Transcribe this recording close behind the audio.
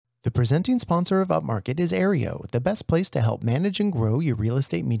The presenting sponsor of Upmarket is Aereo, the best place to help manage and grow your real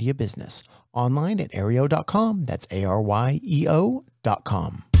estate media business. Online at aereo.com. That's ARYEO.com.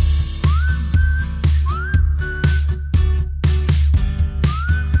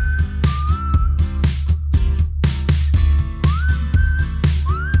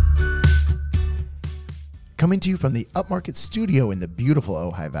 Coming to you from the Upmarket studio in the beautiful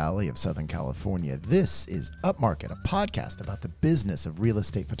Ojai Valley of Southern California, this is Upmarket, a podcast about the business of real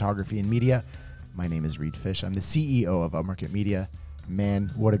estate photography and media. My name is Reed Fish. I'm the CEO of Upmarket Media. Man,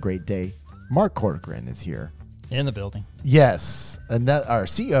 what a great day. Mark Corcoran is here. In the building. Yes, our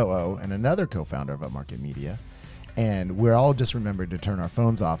COO and another co-founder of Upmarket Media. And we're all just remembered to turn our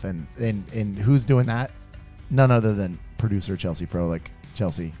phones off. And who's doing that? None other than producer Chelsea Froelich.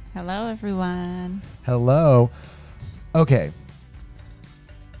 Chelsea. Hello, everyone. Hello. Okay.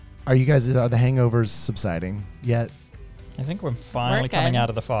 Are the hangovers subsiding yet? I think we're finally coming out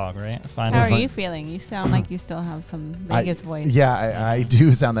of the fog, right? How are you feeling? You sound like you still have some Vegas voice. Yeah, I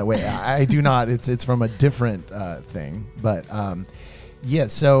do sound that way. I do not. It's from a different thing. But yeah,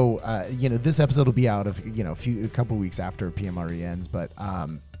 so this episode will be out of a couple weeks after PMRE ends. But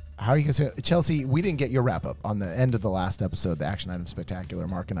how are you guys? Chelsea, we didn't get your wrap up on the end of the last episode, the Action Item Spectacular.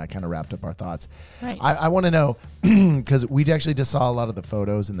 Mark and I kind of wrapped up our thoughts. Right. I want to know, because we actually just saw a lot of the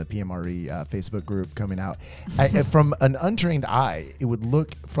photos in the PMRE Facebook group coming out. From an untrained eye, it would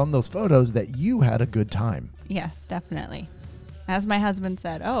look from those photos that you had a good time. Yes, definitely. As my husband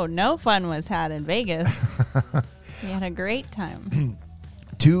said, no fun was had in Vegas. We had a great time.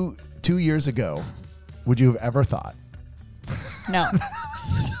 2 years ago, would you have ever thought? No.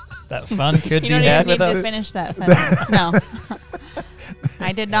 That fun could you be don't had even with need us. to finish that sentence. No.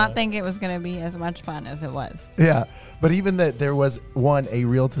 I did not think it was going to be as much fun as it was. Yeah, but even that there was, 1, a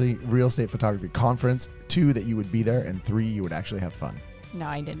real estate photography conference, 2, that you would be there, and 3, you would actually have fun. No,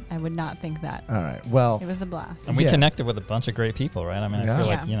 I didn't. I would not think that. All right. Well, it was a blast. And we connected with a bunch of great people, right? I mean, Yeah. I feel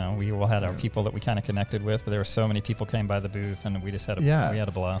like, we all had our people that we kind of connected with, but there were so many people came by the booth and we just had we had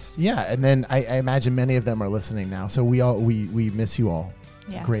a blast. Yeah, and then I imagine many of them are listening now. So we miss you all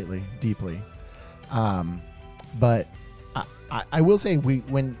greatly, deeply. But I will say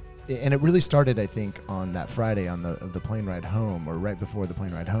and it really started, I think, on that Friday on the plane ride home, or right before the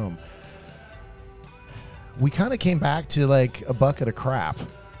plane ride home. We kind of came back to like a bucket of crap,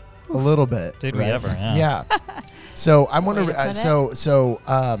 a little bit. Did right? we ever? Yeah. Yeah. So I want to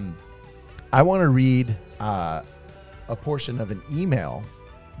I want to read a portion of an email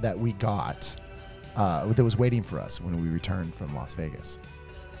that we got that was waiting for us when we returned from Las Vegas.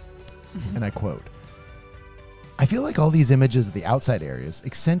 Mm-hmm. And I quote, "I feel like all these images of the outside areas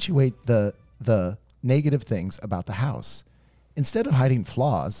accentuate the negative things about the house. Instead of hiding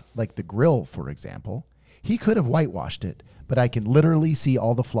flaws, like the grill, for example, he could have whitewashed it, but I can literally see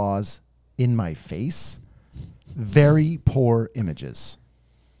all the flaws in my face. Very poor images."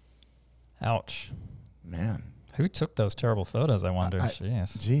 Ouch. Man. Who took those terrible photos, I wonder?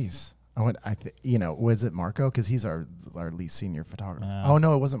 Jeez. Was it Marco? Because he's our lead senior photographer. Yeah. Oh,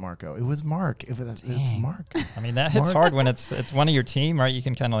 no, it wasn't Marco. It was Mark. It's Mark. I mean, that hits hard when it's one of your team, right? You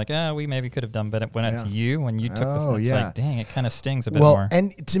can kind of like, we maybe could have done better. When it's you, when you took the photos, it's like, dang, it kind of stings a bit more.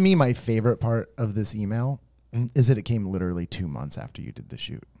 And to me, my favorite part of this email is that it came literally 2 months after you did the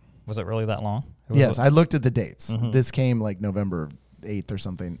shoot. Was it really that long? Yes, I looked at the dates. Mm-hmm. This came like November 8th or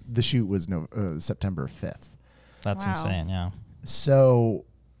something. The shoot was September 5th. That's insane, yeah. So,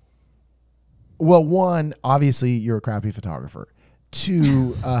 well, 1, obviously you're a crappy photographer.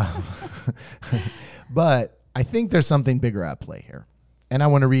 2, but I think there's something bigger at play here. And I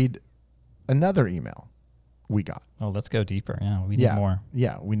want to read another email we got. Oh, let's go deeper. Yeah, we need more.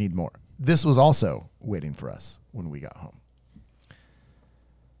 Yeah, we need more. This was also waiting for us when we got home.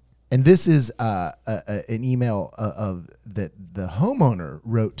 And this is an email of that the homeowner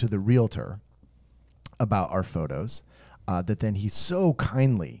wrote to the realtor about our photos that then he so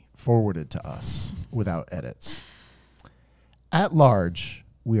kindly forwarded to us without edits. "At large,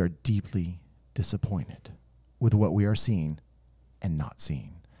 we are deeply disappointed with what we are seeing and not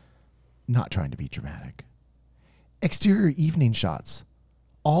seeing. Not trying to be dramatic. Exterior evening shots.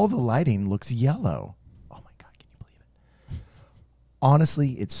 All the lighting looks yellow. Oh my God, can you believe it?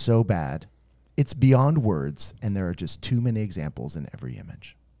 Honestly, it's so bad. It's beyond words, and there are just too many examples in every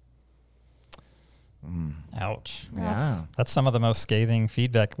image." Ouch. Yeah. That's some of the most scathing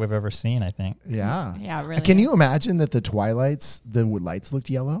feedback we've ever seen, I think. Yeah. Yeah, really. Can you imagine that the lights looked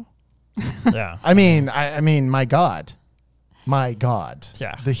yellow? Yeah. I mean, my God.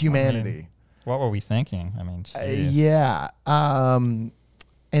 Yeah. The humanity. What were we thinking? I mean, yeah.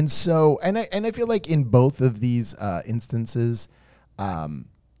 And so, and I feel like in both of these instances,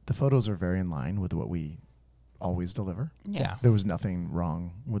 the photos are very in line with what we always deliver. Yes. There was nothing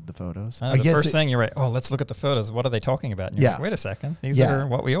wrong with the photos. The first thing you're right. Oh, let's look at the photos. What are they talking about? And you're like, wait a second. These are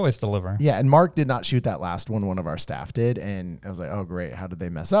what we always deliver. Yeah. And Mark did not shoot that last one. One of our staff did. And I was like, oh, great. How did they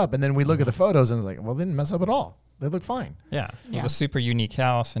mess up? And then we look at the photos and I was like, well, they didn't mess up at all. They look fine. Yeah. It was a super unique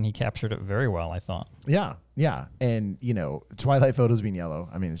house and he captured it very well, I thought. Yeah. Yeah. And, twilight photos being yellow.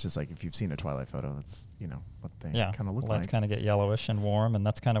 I mean, it's just like if you've seen a twilight photo, that's, what they kind of look like. Let's kind of get yellowish and warm. And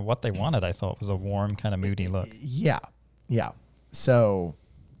that's kind of what they wanted, I thought, was a warm, kind of moody look. Yeah. Yeah. So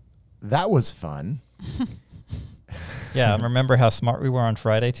that was fun. Yeah. And remember how smart we were on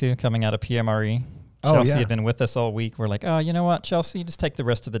Friday, too, coming out of PMRE? Chelsea had been with us all week. We're like, oh, you know what, Chelsea, just take the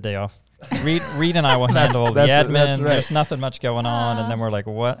rest of the day off. Reed and I will handle the admin. Right. There's nothing much going on. And then we're like,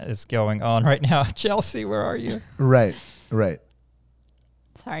 what is going on right now? Chelsea, where are you? Right. Sorry,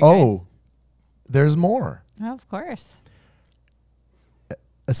 guys. Oh, there's more. Oh, of course.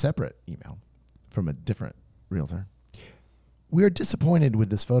 A separate email from a different realtor. We are disappointed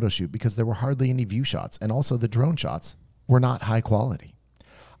with this photo shoot because there were hardly any view shots, and also the drone shots were not high quality.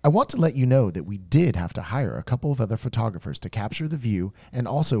 I want to let you know that we did have to hire a couple of other photographers to capture the view and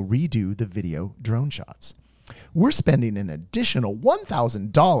also redo the video drone shots. We're spending an additional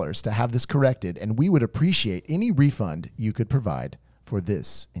 $1,000 to have this corrected, and we would appreciate any refund you could provide for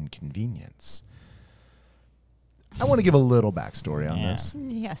this inconvenience. I want to give a little backstory on this.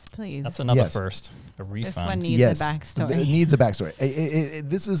 Yes, please. That's another first. A refund. This one needs a backstory. It needs a backstory.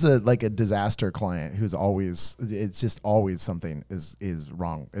 This is like a disaster client who's always, it's just always something is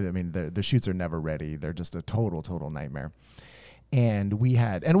wrong. I mean, the shoots are never ready. They're just a total nightmare. And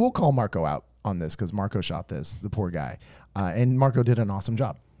we'll call Marco out on this because Marco shot this, the poor guy. And Marco did an awesome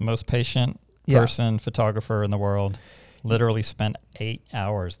job. Most patient person, photographer in the world. Literally spent 8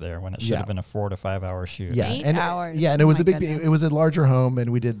 hours there when it should have been a 4 to 5 hour shoot. Yeah, 8 hours. Yeah, and it was it was a larger home,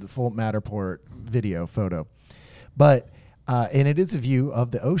 and we did the full Matterport video photo. But and it is a view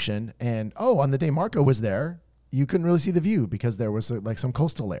of the ocean. And on the day Marco was there, you couldn't really see the view because there was like some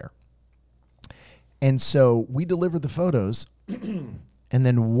coastal layer. And so we delivered the photos, and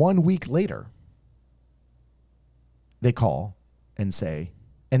then 1 week later, they call and say,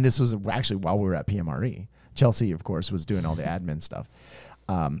 and this was actually while we were at PMRE. Chelsea, of course, was doing all the admin stuff.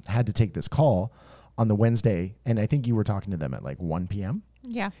 Had to take this call on the Wednesday, and I think you were talking to them at like 1 p.m.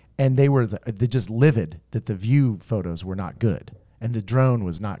 Yeah. And they were just livid that the view photos were not good and the drone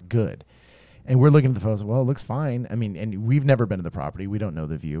was not good. And we're looking at the photos. Well, it looks fine. I mean, and we've never been to the property. We don't know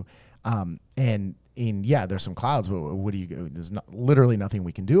the view. And there's some clouds, but there's literally nothing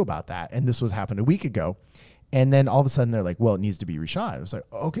we can do about that. And this happened a week ago. And then all of a sudden they're like, well, it needs to be reshot. I was like,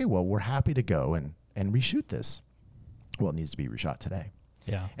 okay, well, we're happy to go and reshoot this. Well, it needs to be reshot today.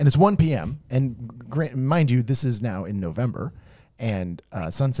 Yeah. And it's 1 p.m. And mind you, this is now in November, and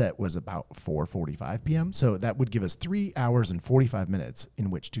sunset was about 4:45 p.m. So that would give us 3 hours and 45 minutes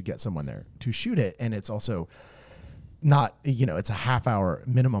in which to get someone there to shoot it. And it's also not, it's a half hour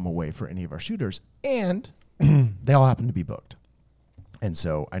minimum away for any of our shooters. And they all happen to be booked. And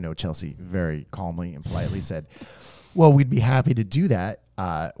so I know Chelsea very calmly and politely said, well, we'd be happy to do that.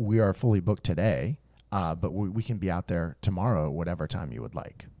 We are fully booked today. But we can be out there tomorrow, whatever time you would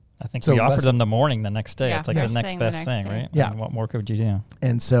like. I think we offered them the morning the next day. It's like the next best thing, right? Yeah. And what more could you do?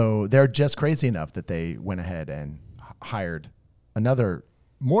 And so they're just crazy enough that they went ahead and hired another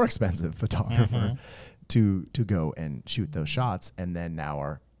more expensive photographer to go and shoot those shots, and then now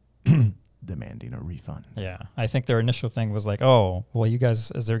are demanding a refund. Yeah. I think their initial thing was like, oh, well, you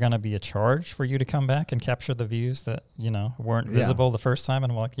guys, is there going to be a charge for you to come back and capture the views that, weren't visible the first time?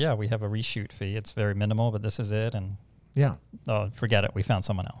 And we're like, yeah, we have a reshoot fee. It's very minimal, but this is it. And forget it. We found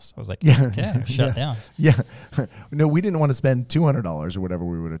someone else. I was like, okay, shut down. Yeah. No, we didn't want to spend $200 or whatever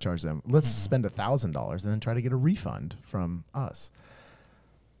we would have charged them. Let's spend $1,000 and then try to get a refund from us.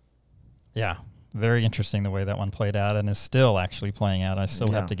 Yeah. Very interesting the way that one played out and is still actually playing out. I still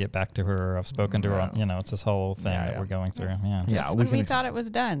have to get back to her. I've spoken to her. It's this whole thing that we're going through. Yeah. When we thought it was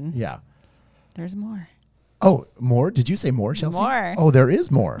done. Yeah. There's more. Oh, more? Did you say more, Chelsea? More. Oh, there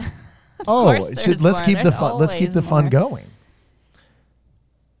is more. Let's keep the fun. Let's keep the fun going.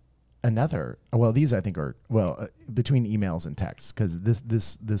 These I think are between emails and texts, because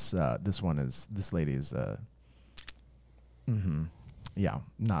this one is, this lady is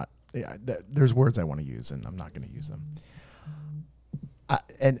not. Yeah, there's words I want to use, and I'm not going to use them.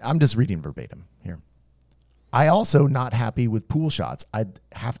 And I'm just reading verbatim here. I also not happy with pool shots. I'd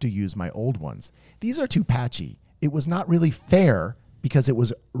have to use my old ones. These are too patchy. It was not really fair because it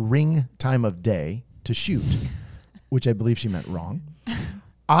was ring time of day to shoot, which I believe she meant wrong.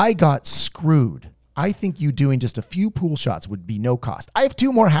 I got screwed. I think you doing just a few pool shots would be no cost. I have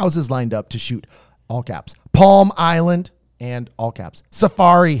 2 more houses lined up to shoot, all caps, Palm Island and all caps,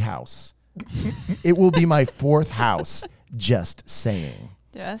 Safari House. It will be my 4th house. Just saying.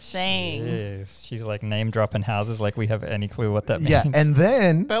 Just saying. Jeez. She's like name dropping houses like we have any clue what that means. Yeah, and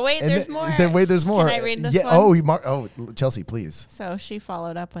then. But wait, there's more. There's more. Can I read this one? Oh, Chelsea, please. So she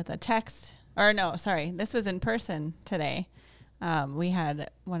followed up with a text. Or no, sorry. This was in person today. We had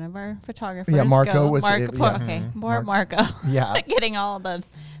one of our photographers. Yeah, Marco was. Marco. Yeah. Getting all the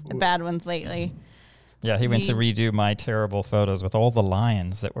bad ones lately. Yeah, he went to redo my terrible photos with all the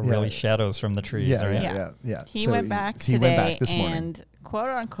lions that were really shadows from the trees. Yeah. He went back today this morning. And quote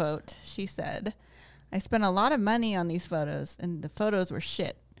unquote, she said, I spent a lot of money on these photos and the photos were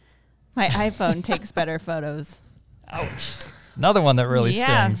shit. My iPhone takes better photos. Ouch. Another one that really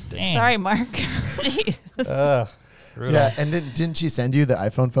stings. Dang. Sorry, Mark. Yeah, and didn't she send you the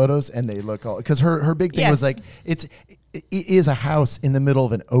iPhone photos? And they look all, because her big thing was like, it is a house in the middle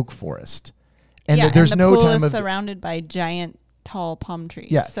of an oak forest. And there's and the no pool time is surrounded by giant tall palm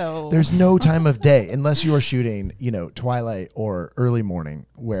trees. Yeah, so there's no time of day unless you are shooting, twilight or early morning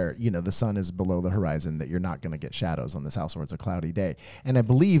where, the sun is below the horizon, that you're not going to get shadows on this house or it's a cloudy day. And I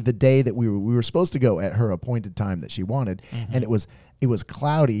believe the day that we were supposed to go at her appointed time that she wanted, and it was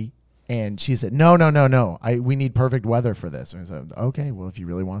cloudy. And she said, no, we need perfect weather for this. And I said, okay, well, if you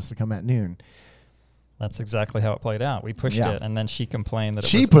really want us to come at noon. That's exactly how it played out. We pushed it, and then she complained that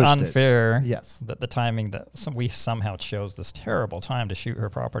she it was unfair. Yes. That the timing we somehow chose this terrible time to shoot her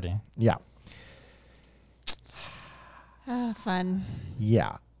property. Yeah. Fun.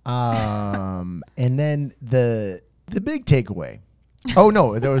 Yeah. And then the big takeaway. Oh,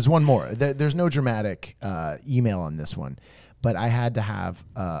 no, there was one more. There's no dramatic email on this one. But I had to have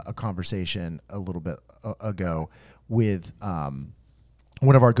a conversation a little bit ago with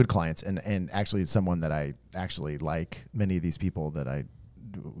one of our good clients, and actually someone that I actually like. Many of these people that I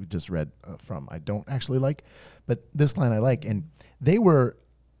just read from, I don't actually like, but this client I like. And they were,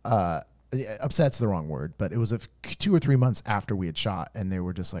 upset's the wrong word, but it was 2 or 3 months after we had shot, and they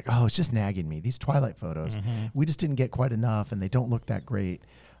were just like, oh, it's just nagging me. These twilight photos, we just didn't get quite enough, and they don't look that great.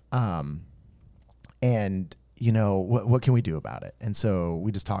 And what can we do about it? And so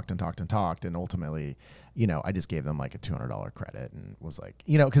we just talked, and ultimately, I just gave them like a $200 credit, and was like,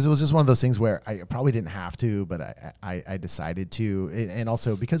 because it was just one of those things where I probably didn't have to, but I decided to, and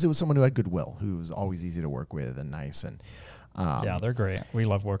also because it was someone who had goodwill, who was always easy to work with and nice, and yeah, they're great. We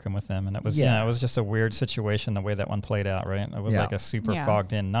love working with them, and it was it was just a weird situation the way that one played out, right? It was like a super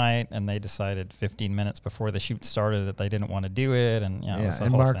fogged in night, and they decided 15 minutes before the shoot started that they didn't want to do it, and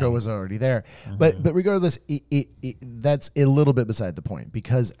and Marco was already there. But regardless, that's a little bit beside the point,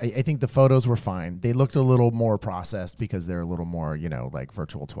 because I think the photos were fine. They looked a little more processed because they're a little more like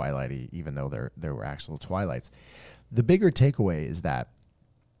virtual twilighty, even though there were actual twilights. The bigger takeaway is that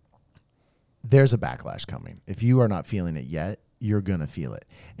there's a backlash coming. If you are not feeling it yet, you're going to feel it.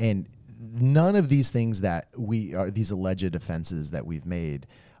 And none of these things that these alleged offenses that we've made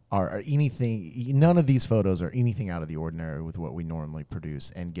are anything, none of these photos are anything out of the ordinary with what we normally produce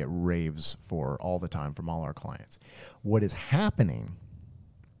and get raves for all the time from all our clients. What is happening,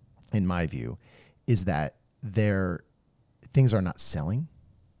 in my view, is that things are not selling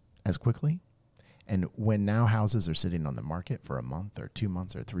as quickly. And when now houses are sitting on the market for a month or 2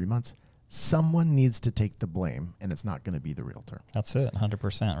 months or 3 months, someone needs to take the blame, and it's not going to be the realtor. That's it,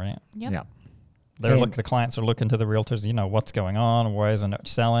 100%, right? Yep. Yeah. The clients are looking to the realtors, what's going on, why isn't it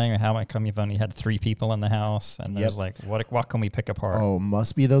selling, how come you've only had 3 people in the house, and there's like, what can we pick apart? Oh,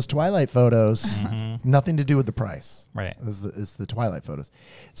 must be those twilight photos. Nothing to do with the price. Right. It's the twilight photos.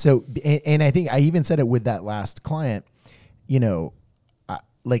 So, and I think I even said it with that last client,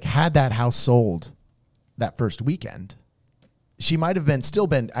 had that house sold that first weekend, she might have still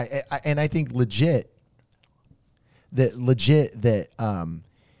been, and I think legit that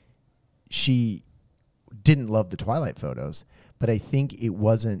she didn't love the twilight photos, but I think it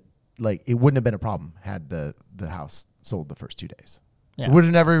wouldn't have been a problem had the house sold the first 2 days. Yeah. Would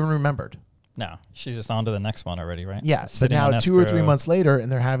have never even remembered. No, she's just on to the next one already, right? Yeah, but now 2 or 3 months later,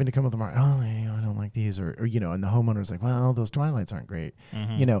 and they're having to come with the market. Oh, I don't like these, or and the homeowner's like, well, those twilights aren't great.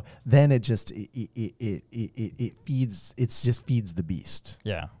 Then it just it feeds the beast.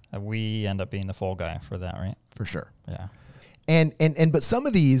 Yeah, we end up being the fall guy for that, right? For sure. Yeah. But some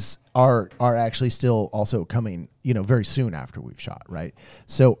of these are actually still also coming, very soon after we've shot, right?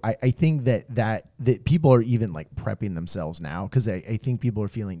 So I think that people are even like prepping themselves now, because I think people are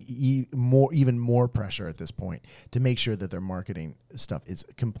feeling even more pressure at this point to make sure that their marketing stuff is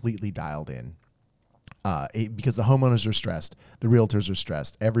completely dialed in. because the homeowners are stressed, the realtors are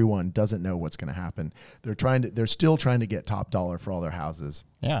stressed. Everyone doesn't know what's going to happen. They're still trying to get top dollar for all their houses.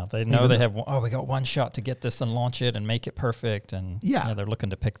 Yeah, they know they have, we got one shot to get this and launch it and make it perfect. And they're looking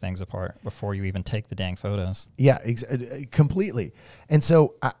to pick things apart before you even take the dang photos. Yeah, completely. And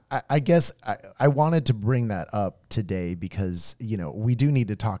so I guess I wanted to bring that up today because, we do need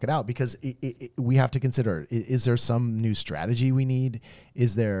to talk it out because we have to consider, is there some new strategy we need?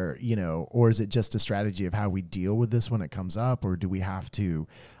 Is there, or is it just a strategy of how we deal with this when it comes up? Or do we have to,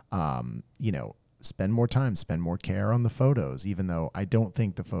 spend more time, spend more care on the photos, even though I don't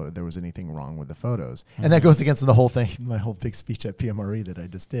think there was anything wrong with the photos. Mm-hmm. And that goes against the whole thing, my whole big speech at PMRE that I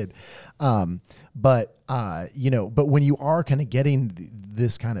just did. But when you are kind of getting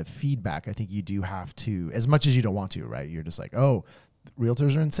this kind of feedback, I think you do have to, as much as you don't want to, right? You're just like, oh,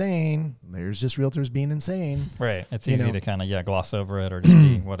 realtors are insane. There's just realtors being insane. Right. It's easy to kind of, gloss over it or just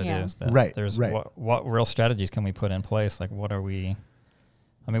be what it is. But there's what real strategies can we put in place? Like, what are we...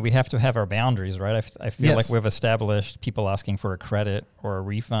 we have to have our boundaries, right? I feel like we've established people asking for a credit or a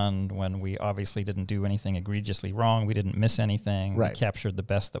refund when we obviously didn't do anything egregiously wrong. We didn't miss anything. Right. We captured the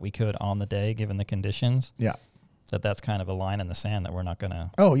best that we could on the day, given the conditions. Yeah. That's kind of a line in the sand that we're not going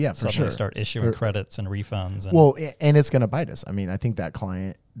to suddenly start issuing credits and refunds. And it's going to bite us. I think that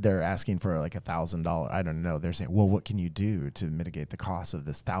client, they're asking for like $1,000. I don't know. They're saying, well, what can you do to mitigate the cost of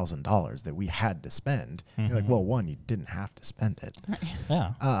this $1,000 that we had to spend? Mm-hmm. You're like, well, one, you didn't have to spend it.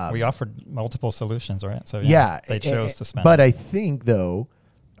 Yeah. We offered multiple solutions, right? So they chose to spend. But I think though,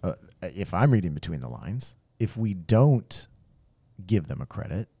 if I'm reading between the lines, if we don't give them a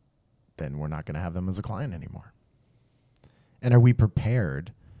credit, then we're not going to have them as a client anymore. And are we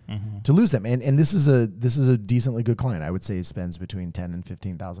prepared to lose them? And this is a decently good client. I would say he spends between $10,000 and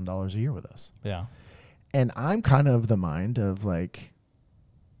 $15,000 a year with us. Yeah. And I'm kind of the mind of like,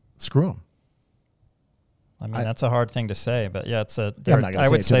 screw them. That's a hard thing to say, but it's I'm not I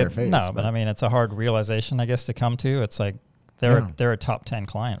would say face, no, but it's a hard realization, I guess, to come to. It's like they're a top 10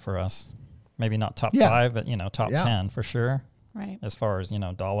 client for us. Maybe not top 5, but top 10 for sure. Right. As far as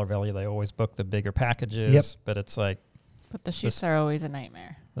dollar value, they always book the bigger packages, but it's like. But the shoots are always a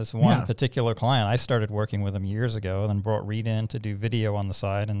nightmare. This one particular client, I started working with him years ago, then brought Reed in to do video on the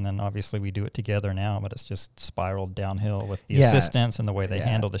side, and then obviously we do it together now, but it's just spiraled downhill with the assistants and the way they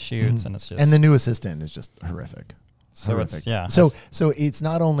handle the shoots, and it's just... And the new assistant is just horrific. So horrific. So it's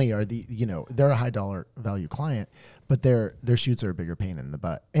not only are they're a high dollar value client, but their shoots are a bigger pain in the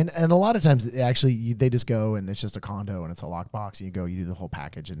butt. And a lot of times actually they just go and it's just a condo and it's a lockbox and you do the whole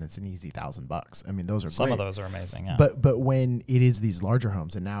package and it's an easy $1,000. Those are some great. Of those are amazing. Yeah. But when it is these larger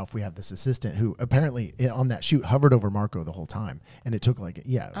homes, and now if we have this assistant who apparently on that shoot hovered over Marco the whole time, and it took like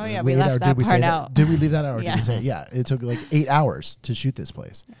we left that part out. Did we leave that out? Or did we say it took like 8 hours to shoot this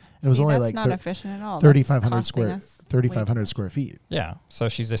place. And it was only like not efficient at all. 3,500 square feet. Yeah. So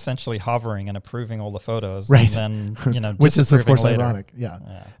she's essentially hovering and approving all the photos. Right. And then, which is of course later. ironic. Yeah.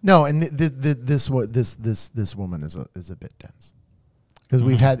 No. And this woman is a bit dense because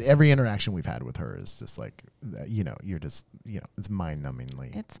we've had every interaction we've had with her is just like, you're just, it's mind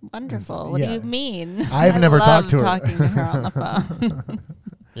numbingly. It's wonderful. What do you mean? I've never talked to her. Talking to her on the phone.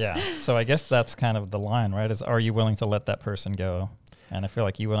 Yeah. So I guess that's kind of the line, right? Is are you willing to let that person go? And I feel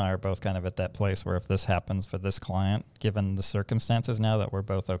like you and I are both kind of at that place where if this happens for this client, given the circumstances now, that we're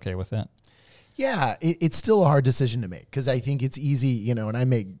both okay with it. Yeah, it's still a hard decision to make because I think it's easy, and I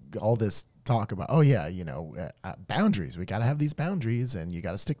make all this talk about, boundaries. We got to have these boundaries and you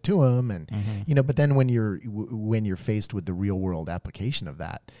got to stick to them. And, but then when you're faced with the real world application of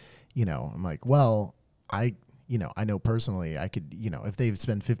that, I'm like, well, I know personally I could, if they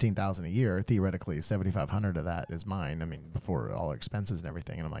spend $15,000 a year, theoretically $7,500 of that is mine. Before all expenses and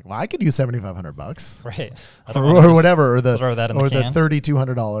everything. And I'm like, well, I could use $7,500, right? Or whatever, or the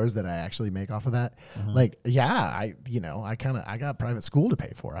 $3,200 that I actually make off of that. Mm-hmm. Like, I got private school to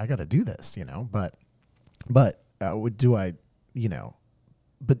pay for. I got to do this, but I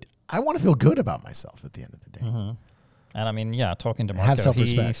want to feel good about myself at the end of the day. Mm-hmm. And talking to Marco,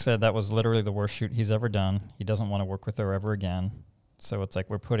 he said that was literally the worst shoot he's ever done. He doesn't want to work with her ever again. So it's like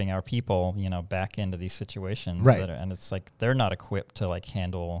we're putting our people, back into these situations. Right. And it's like they're not equipped to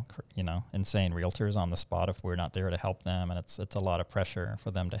handle, insane realtors on the spot if we're not there to help them. And it's a lot of pressure for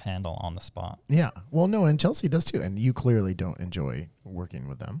them to handle on the spot. Yeah. Well, no, and Chelsea does too. And you clearly don't enjoy working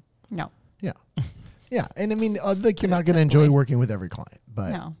with them. No. Yeah. Yeah. And you're not going to enjoy working with every client.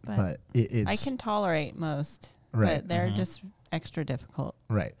 But it's... I can tolerate most. Right. But they're just extra difficult.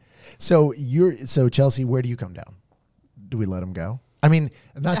 Right. So Chelsea, where do you come down? Do we let them go? I mean,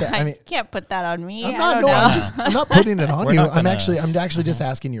 not that. I mean, can't put that on me. I'm I not. don't No, know. I'm not putting it on We're you. not I'm gonna- actually just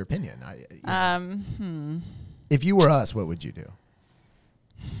asking your opinion. If you were us, what would you do?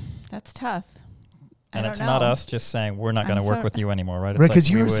 That's tough. And I it's don't not know. us just saying we're not going to I'm work so- with you anymore, right? It's Right, because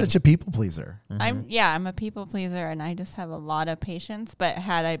like we you're would- such a people pleaser. I'm a people pleaser, and I just have a lot of patience. But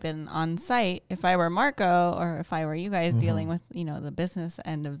had I been on site, if I were Marco or if I were you guys dealing with the business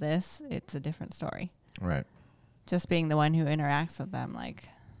end of this, it's a different story. Right. Just being the one who interacts with them, like.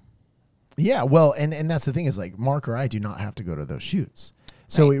 Yeah, well, and that's the thing is like Mark or I do not have to go to those shoots.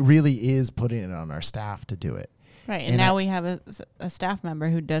 So Right. it really is putting it on our staff to do it. Right, and And now we have a staff member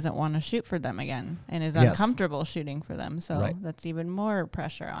who doesn't want to shoot for them again and is Yes. uncomfortable shooting for them. So Right. that's even more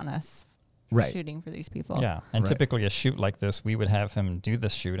pressure on us Right. shooting for these people. Yeah, and Right. typically a shoot like this, we would have him do the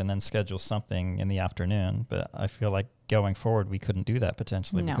shoot and then schedule something in the afternoon. But I feel like going forward, we couldn't do that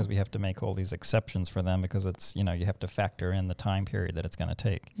potentially No. because we have to make all these exceptions for them because it's, you have to factor in the time period that it's going to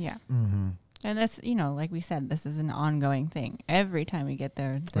take. Yeah. Mm-hmm. And this, like we said, this is an ongoing thing. Every time we get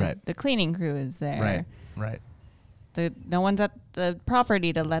there, the cleaning crew is there. Right. Right. No one's at the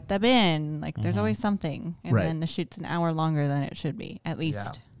property to let them in. Like, there's always something. And Right. then the shoot's an hour longer than it should be, at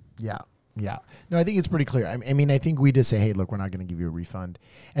least. Yeah. Yeah. No, I think it's pretty clear. I mean, I think we just say, hey, look, we're not going to give you a refund.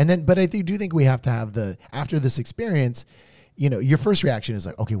 And then, but I do think we have to have after this experience, your first reaction is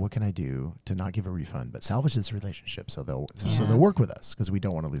like, okay, what can I do to not give a refund, but salvage this relationship so they'll work with us because we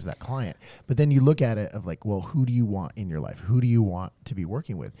don't want to lose that client. But then you look at it of like, well, who do you want in your life? Who do you want to be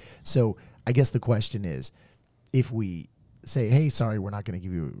working with? So I guess the question is, if we say, hey, sorry, we're not going to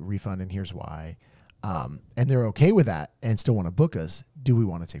give you a refund and here's why, and they're okay with that and still want to book us, do we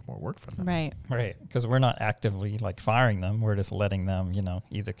want to take more work from them? Right. Right, because we're not actively like firing them. We're just letting them,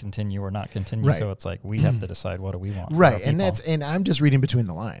 either continue or not continue. Right. So it's like we have to decide what do we want. Right, and I'm just reading between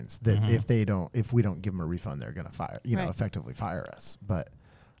the lines that Mm-hmm. if we don't give them a refund, they're going to fire, Right. effectively fire us. But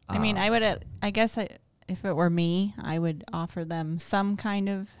I mean, I guess if it were me, I would offer them some kind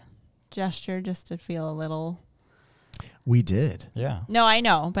of gesture just to feel a little. we did. Yeah. No, I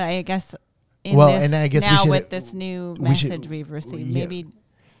know, but I guess and I guess we now should- with this new we should- message we've received, yeah. maybe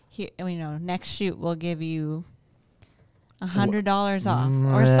next shoot we'll give you $100 off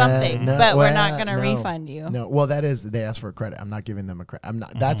or something, but we're not going to refund you. No, well, they asked for a credit. I'm not giving them a credit. I'm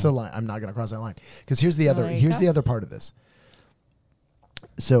not. That's a line. I'm not going to cross that line because here's the other. there you Here's go. the other part of this.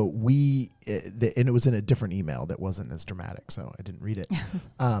 So and it was in a different email that wasn't as dramatic, so I didn't read it.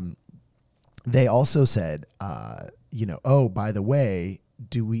 They also said, oh, by the way,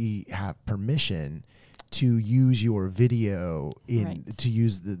 do we have permission to use your video to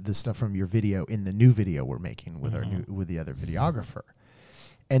use the stuff from your video in the new video we're making with with the other videographer?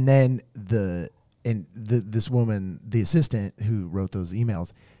 And then this woman, the assistant who wrote those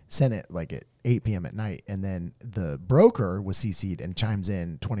emails, sent it like at 8 p.m. at night, and then the broker was CC'd and chimes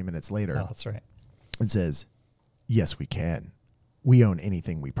in 20 minutes later. Oh, that's right. And says, yes, we can. We own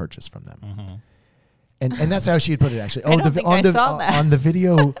anything we purchase from them. Mm-hmm. And that's how she had put it actually. I don't think I saw that. on the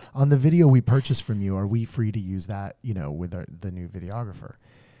video we purchased from you, are we free to use that, with the new videographer?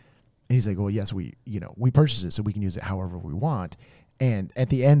 And he's like, well, yes, we purchased it so we can use it however we want. And at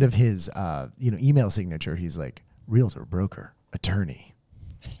the end of his email signature, he's like, realtor, broker, attorney.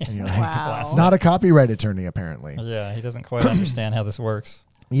 And you're like, Wow. not a copyright attorney, apparently. Yeah, he doesn't quite understand how this works.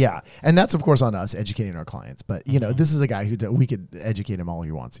 Yeah, and that's of course on us educating our clients. But this is a guy who we could educate him all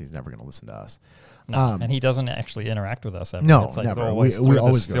he wants. He's never going to listen to us. No, and he doesn't actually interact with us ever. No, it's like never. Always We through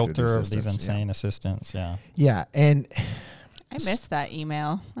always this go through the filter of these assistants, insane assistants. Yeah. Yeah, and I missed that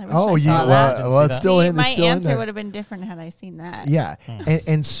email. I wish oh, I saw that. Didn't well, see it's that. still See, in. my It's still in answer there. would have been different had I seen that. Yeah,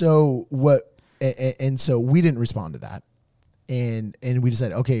 and so what? And so we didn't respond to that, and we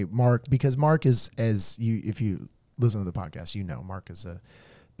decided, okay, Mark, because Mark is, if you listen to the podcast, Mark is a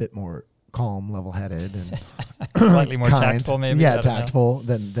bit more calm, level-headed, and Slightly more kind. tactful, maybe. Yeah, I don't know. tactful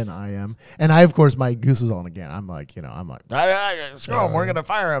than I am. And I, of course, my goose is on again. I'm like, screw him. We're gonna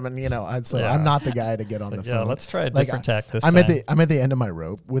fire him, and so Yeah. I'm not the guy to get on the Like, phone. yeah, let's try a Like, different tack this I'm time. I'm at the end of my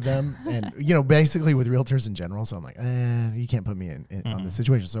rope with them, and basically with realtors in general. So I'm like, you can't put me in on this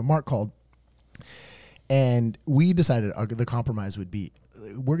situation. So Mark called, and we decided the compromise would be,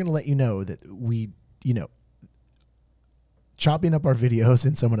 we're going to let you know that we, chopping up our videos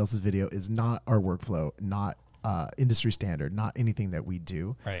in someone else's video is not our workflow, not industry standard, not anything that we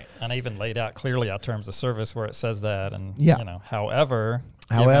do. Right. And I even laid out clearly our terms of service where it says that. And, Yeah. however,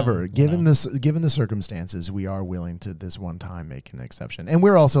 given the circumstances, we are willing to this one time make an exception. And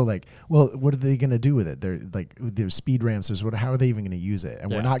we're also like, well, what are they going to do with it? They're like, there's speed ramps. How are they even going to use it?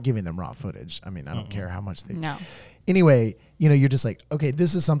 And we're not giving them raw footage. I mean, I don't care how much they. No. Anyway, you're just like, okay,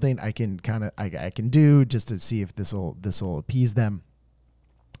 this is something I can I can do just to see if this will appease them.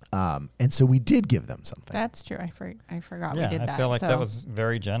 And so we did give them something. That's true. I forgot we did that. I feel like that was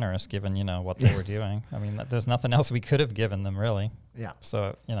very generous given, what they were doing. I mean, there's nothing else we could have given them, really. Yeah.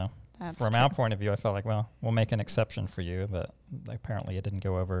 So, That's from true. our point of view, I felt like, well, we'll make an exception for you, but apparently it didn't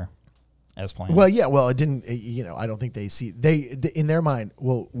go over as planned. Well, yeah. Well, it didn't. I don't think they see in their mind.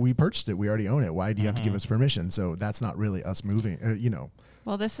 Well, we purchased it. We already own it. Why do you have to give us permission? So that's not really us moving.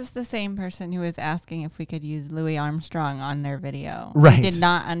 Well, this is the same person who was asking if we could use Louis Armstrong on their video. Right. They did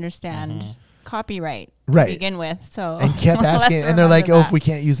not understand copyright to Right. begin with. So and kept asking, and they're like, "Oh, if we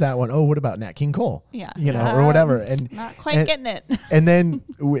can't use that one, what about Nat King Cole? Yeah. Or whatever." And not quite getting it. and then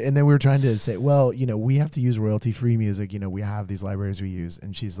we were trying to say, well, we have to use royalty-free music. We have these libraries we use,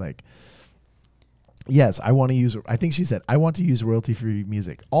 and she's like, yes, I want to use. I think she said, I want to use royalty-free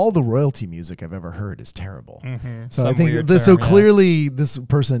music. All the royalty music I've ever heard is terrible. Mm-hmm. So I think clearly this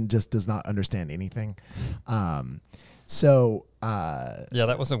person just does not understand anything. That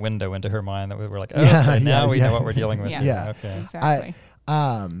was a window into her mind that we were like, now we know what we're dealing with. Yes, Yeah. Okay. Exactly.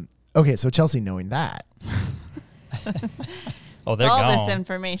 Okay, so Chelsea, knowing that, oh, they're all gone. this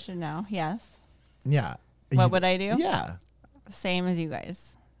information now. Yes. yeah, What would I do? Yeah, Same as you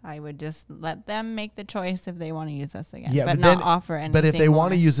guys. I would just let them make the choice if they want to use us again, Yeah, but but not offer anything. but if they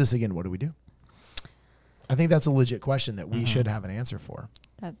want to more. use this again, what do we do? I think that's a legit question that we should have an answer for.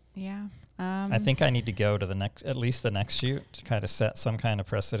 That, yeah. I think I need to go to at least the next shoot to kind of set some kind of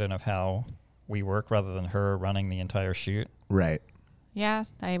precedent of how we work rather than her running the entire shoot. Right. Yeah,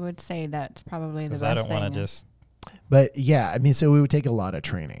 I would say that's probably the best Because thing. I don't want to just... But yeah, I mean, so we would take a lot of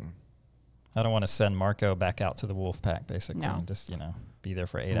training. I don't want to send Marco back out to the wolf pack, basically, No. and just, be there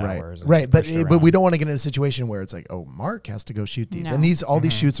for 8 Right. hours. And Right. But pushed but we around. don't want to get in a situation where it's like, oh, Mark has to go shoot these. No. And all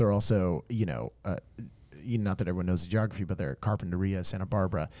these shoots are also, not that everyone knows the geography, but they're Carpinteria, Santa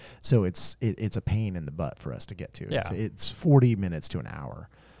Barbara. So it's a pain in the butt for us to get to. Yeah. It's 40 minutes to an hour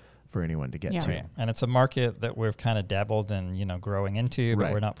for anyone to get to. Right. And it's a market that we've kind of dabbled in, growing into, but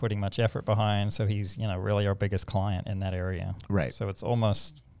Right. we're not putting much effort behind. So he's, really our biggest client in that area. Right. So it's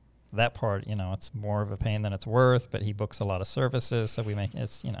almost that part, it's more of a pain than it's worth, but he books a lot of services. So we make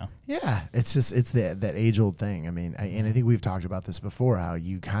it's. Yeah, it's that age old thing. I mean, and I think we've talked about this before, how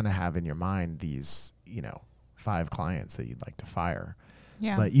you kind of have in your mind these, 5 clients that you'd like to fire.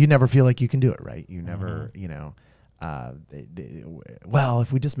 Yeah. But you never feel like you can do it, right? You never, well,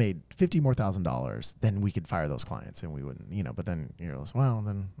 if we just made $50,000 more, then we could fire those clients and we wouldn't, but then you're like, well,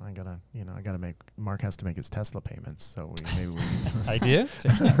 then I gotta make, Mark has to make his Tesla payments. So maybe we I do?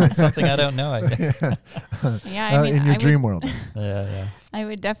 It's something I don't know, I guess. Yeah, I mean, in your dream world. Yeah. I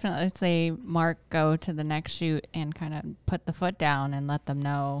would definitely say Mark go to the next shoot and kind of put the foot down and let them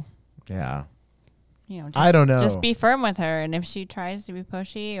know. Yeah. Just, I don't know. Just be firm with her, and if she tries to be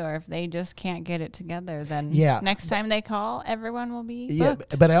pushy or if they just can't get it together, then next time they call, everyone will be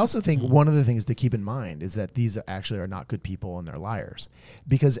booked. But I also think one of the things to keep in mind is that these actually are not good people and they're liars,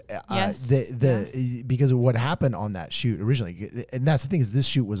 because because of what happened on that shoot originally, and that's the thing, is this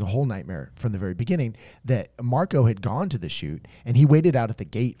shoot was a whole nightmare from the very beginning. That Marco had gone to the shoot and he waited out at the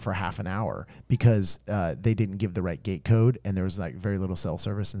gate for half an hour because they didn't give the right gate code and there was like very little cell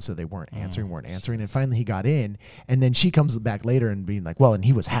service, and so they weren't answering, and finally he got in, and then she comes back later and being like, well, and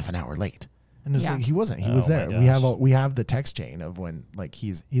he was half an hour late. And it's like, he wasn't. He was there. We have the text chain of when like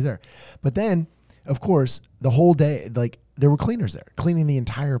he's there. But then, of course, the whole day, like there were cleaners there cleaning the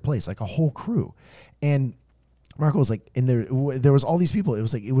entire place, like a whole crew. And Marco was like, and there was all these people. It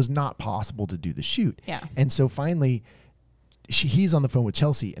was like, it was not possible to do the shoot. Yeah. And so finally, he's on the phone with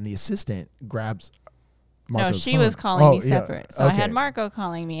Chelsea, and the assistant grabs Marco's no, she phone. was calling me yeah. separate. So I had Marco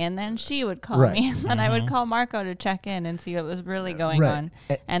calling me, and then she would call me, and I would call Marco to check in and see what was really going on.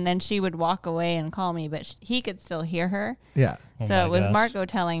 And then she would walk away and call me, but he could still hear her. Yeah. So it was Marco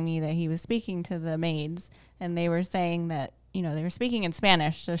telling me that he was speaking to the maids, and they were saying that, they were speaking in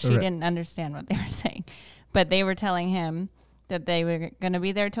Spanish, so she didn't understand what they were saying. But they were telling him that they were going to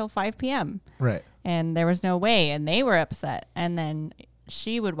be there till 5 p.m. Right. And there was no way, and they were upset. And then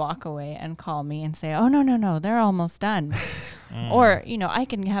she would walk away and call me and say, oh, no, they're almost done. Or, I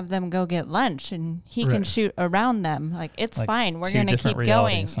can have them go get lunch and he can shoot around them. Like, it's fine. We're going to keep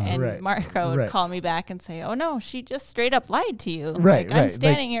going. Huh? And Marco would call me back and say, oh, no, she just straight up lied to you. Right, like, I'm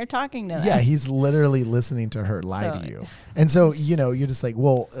standing here talking to them. Yeah, he's literally listening to her lie to you. And so, you're just like,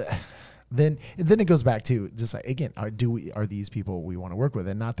 well... Then it goes back to just like, again, are these people we want to work with?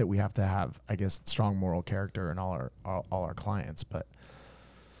 And not that we have to have, I guess, strong moral character in all our clients, but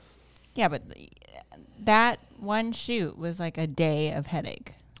yeah, but that one shoot was like a day of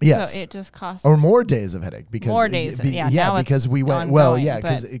headache. Yes. So it just costs or more days of headache because more days. Now because it's we went ongoing,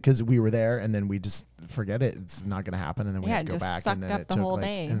 because we were there and then we just forget it. It's not going to happen, and then we had to go back, and then it took like,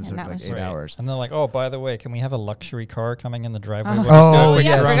 day, and it took that like was 8 hours. And they're like, oh, by the way, can we have a luxury car coming in the driveway? Oh, We'll just do a oh, quick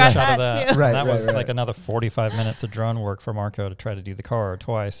yes. drone Forgot shot of that that. too. Right, And that right, was right. like another 45 minutes of drone work for Marco to try to do the car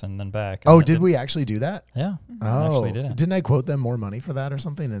twice and then back. Oh, And did we actually do that? Yeah. Oh, Actually did it. didn't I quote them more money for that or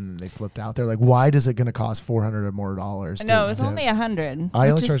something? And they flipped out. They're like, "Why does it going to cost $400 or more dollars?" No, it was only $100. I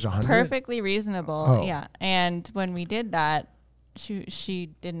only which charged is $100? Perfectly reasonable. Oh. Yeah. And when we did that, she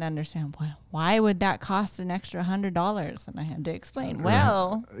didn't understand why would that cost an extra $100, and I had to explain.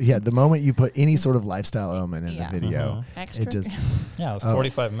 Well, Yeah, the moment you put any sort of lifestyle element in Yeah. the video, extra. it just Yeah, it was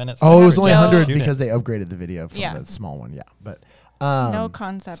 45 minutes. oh, it was only No. 100 Shoot it. because they upgraded the video from Yeah. the small one. Yeah, but no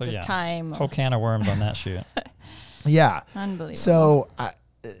concept so of yeah, time. whole can of worms on that shoot. yeah. Unbelievable. So,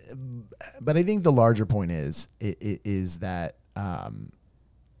 but I think the larger point is that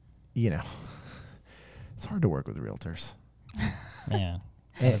it's hard to work with realtors. Yeah.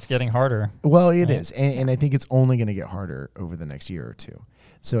 And it's getting harder. Well, it Right. is, and I think it's only going to get harder over the next year or two.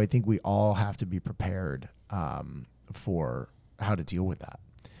 So I think we all have to be prepared for how to deal with that,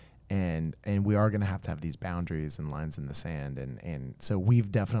 and we are going to have these boundaries and lines in the sand, and so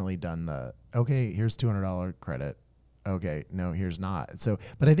we've definitely done the okay. Here's $200 credit. Okay, no, here's not. So,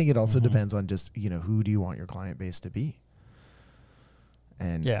 but I think it also depends on just who do you want your client base to be.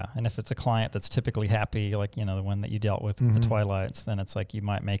 And Yeah, and if it's a client that's typically happy, like the one that you dealt with the Twilights, then it's like you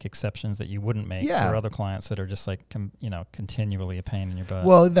might make exceptions that you wouldn't make for other clients that are just like continually a pain in your butt.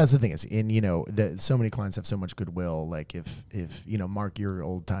 Well, that's the thing is, and that so many clients have so much goodwill. Like if Mark, your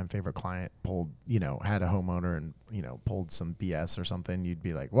old time favorite client, pulled had a homeowner and pulled some BS or something, you'd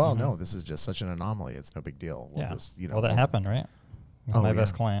be like, well, no, this is just such an anomaly. It's no big deal. We'll just well, that happened, right? With my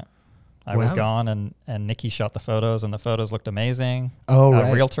best client. I What was happened? gone, and Nikki shot the photos, and the photos looked amazing. Oh,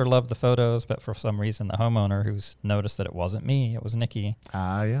 right. Realtor loved the photos, but for some reason, the homeowner who's noticed that it wasn't me, it was Nikki.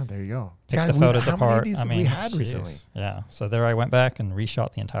 Yeah, there you go. Picked the photos how apart. Many of these have we had geez. recently? Yeah. So there I went back and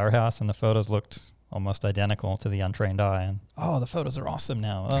reshot the entire house, and the photos looked almost identical to the untrained eye. And the photos are awesome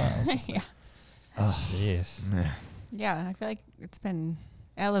now. Yeah. Oh, jeez. Yeah, I feel like it's been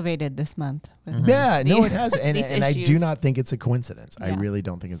elevated this month. With Yeah, no, it has, and these I do issues. not think it's a coincidence. I Yeah. really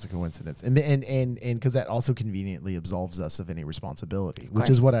don't think it's a coincidence, and because that also conveniently absolves us of any responsibility, which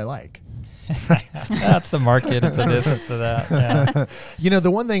is course. what I like. That's the market. It's a this, it's the that. Yeah. The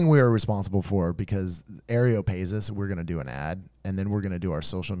one thing we are responsible for, because Aereo pays us, we're going to do an ad, and then we're going to do our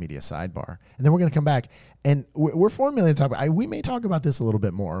social media sidebar, and then we're going to come back, and we're formulating talk. We may talk about this a little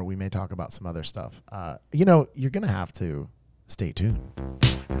bit more. We may talk about some other stuff. You're going to have to stay tuned.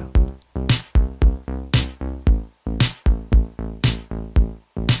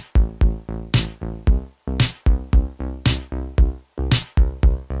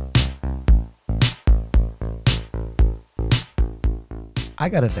 I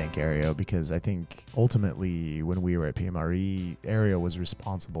got to thank Aereo, because I think ultimately when we were at PMRE, Aereo was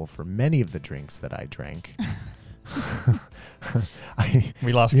responsible for many of the drinks that I drank.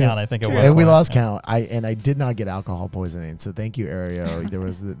 We lost count, I think it was. And we lost count. I did not get alcohol poisoning. So thank you, Aereo.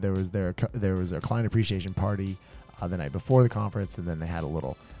 there was a client appreciation party the night before the conference, and then they had a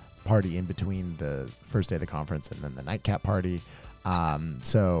little party in between the first day of the conference and then the nightcap party.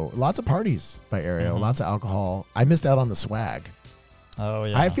 So lots of parties by Aereo, lots of alcohol. I missed out on the swag. Oh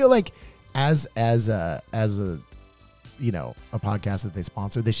yeah. I feel like as a podcast that they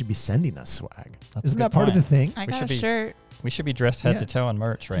sponsor, they should be sending us swag. That's a Isn't good that part of the point. thing? I We got should a be- shirt. We should be dressed head to toe in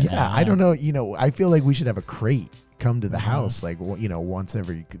merch right now. Yeah, I don't know. I feel like we should have a crate come to the house, like once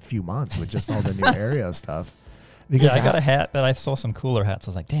every few months with just all the new Aereo stuff. Because I got a hat, but I stole some cooler hats. I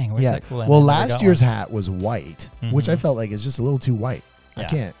was like, dang, where's that cool hat? Well, I never last got year's one. hat was white, which I felt like is just a little too white. Yeah. I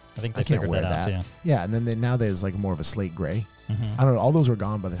can't. I think I they can't figured wear that out that. too. Yeah, and then now there's like more of a slate gray. Mhm. I don't know. All those were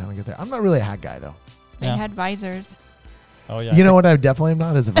gone by the time I get there. I'm not really a hat guy though. They Yeah. had visors. Oh yeah. You know what? I definitely am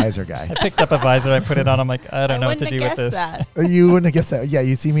not as a visor guy. I picked up a visor. I put it on. I'm like, I don't know what to wouldn't do have with this. guessed that. You wouldn't have guessed that. Yeah,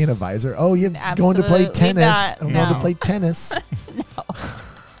 you see me in a visor. Oh, you're going to play Absolutely tennis. not. I'm going to No. play tennis.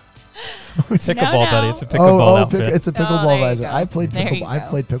 Pickleball, buddy. It's a Oh, pickleball outfit. it's a pickleball there you visor. go. I played There you pickleball. I've go.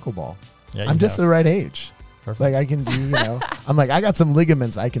 played pickleball. Yeah, I'm you just have. the right age. Perfect. Like I can do, I'm like, I got some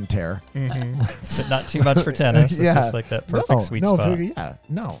ligaments I can tear. But not too much for tennis. It's Yeah. just like that perfect sweet spot.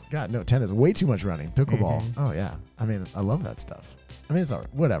 No, tennis, way too much running. Pickleball. Mhm. Oh yeah. I mean, I love that stuff. I mean, it's all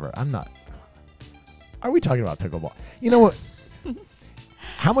right. Whatever. I'm not. Are we talking about pickleball? You know what?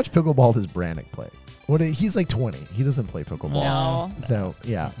 How much pickleball does Brannick play? He's like 20. He doesn't play pickleball. No. So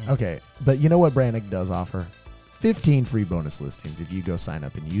yeah, okay. But you know what Brannick does offer? 15 free bonus listings if you go sign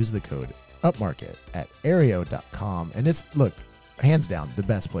up and use the code upmarket at aereo.com. And hands down, the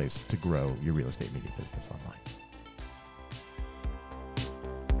best place to grow your real estate media business online.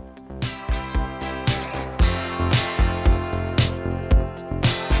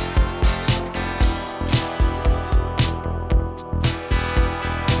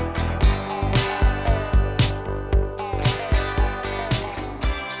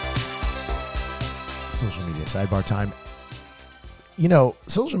 Social media sidebar time. You know,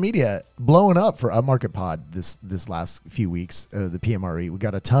 social media blowing up for Upmarket Pod this last few weeks. The PMRE, we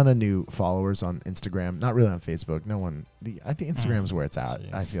got a ton of new followers on Instagram. Not really on Facebook. No one. I think Instagram's where it's at.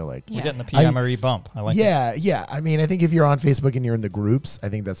 Jeez. I feel like We're getting the PMRE bump. I like it. Yeah. I mean, I think if you're on Facebook and you're in the groups, I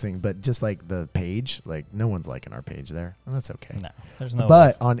think that's the thing. But just like the page, like no one's liking our page there, and that's okay. No, there's no.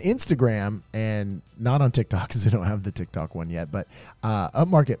 But on Instagram and not on TikTok because we don't have the TikTok one yet. But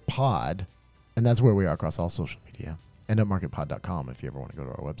Upmarket Pod, and that's where we are across all social media. And upmarketpod.com if you ever want to go to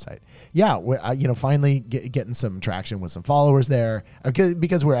our website. Yeah, finally getting some traction with some followers there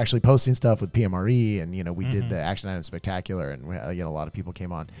because we're actually posting stuff with PMRE, and we did the Action Item Spectacular, and a lot of people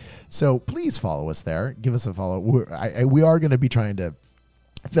came on. So please follow us there. Give us a follow. We are going to be trying to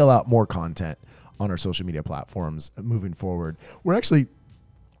fill out more content on our social media platforms moving forward. We're actually,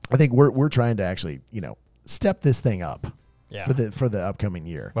 I think we're trying to actually step this thing up. Yeah. For the upcoming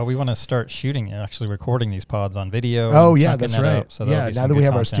year. Well, we want to start shooting, actually recording these pods on video. Oh yeah, that's right. Up, so now that we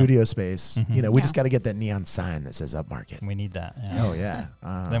have our studio space, we Yeah. just got to get that neon sign that says Upmarket. We need that. Yeah. Oh yeah.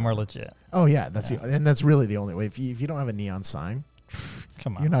 Then we're legit. Oh yeah, and that's really the only way. If you don't have a neon sign,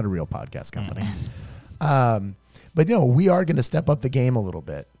 Come on. you're not a real podcast company. But we are going to step up the game a little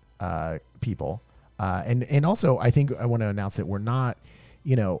bit, people, and also I think I want to announce that we're not,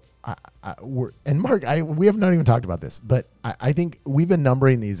 and Mark, we have not even talked about this, but I think we've been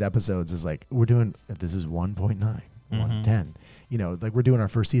numbering these episodes as like this is 1.9, 110. Like we're doing our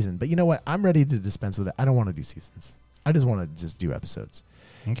first season. But you know what? I'm ready to dispense with it. I don't want to do seasons. I just want to just do episodes.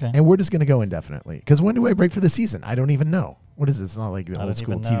 Okay. And we're just going to go indefinitely. Because when do I break for the season? I don't even know. What is this? It's not like the old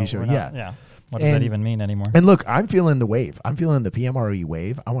school TV show. Yeah. What does that even mean anymore? And look, I'm feeling the wave. I'm feeling the PMRE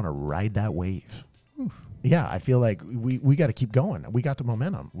wave. I want to ride that wave. Yeah, I feel like we got to keep going. We got the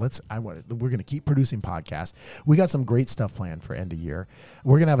momentum. We're going to keep producing podcasts. We got some great stuff planned for end of year.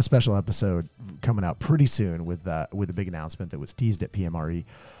 We're going to have a special episode coming out pretty soon with a big announcement that was teased at PMRE.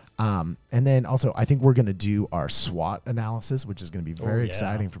 And then also, I think we're going to do our SWOT analysis, which is going to be very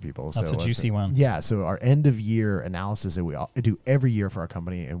exciting for people. That's a juicy one. Yeah, so our end of year analysis that we do every year for our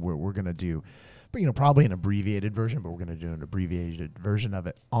company, and we're going to do, probably an abbreviated version, but we're going to do an abbreviated version of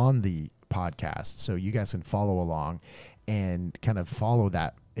it on the podcast, so you guys can follow along and kind of follow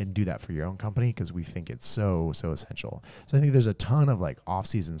that and do that for your own company, because we think it's so essential. So I think there's a ton of like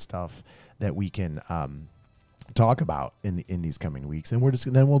off-season stuff that we can talk about in these coming weeks, and we'll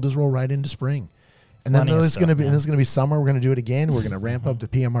just roll right into spring. And then this is going to be summer. We're going to do it again. We're going to ramp up to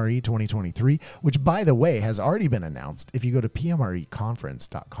PMRE 2023, which, by the way, has already been announced. If you go to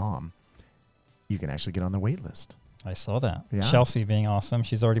PMREconference.com, you can actually get on the wait list. I saw that. Yeah. Chelsea being awesome.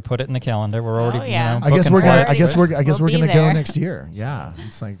 She's already put it in the calendar. We're already. I guess we're gonna go next year. Yeah,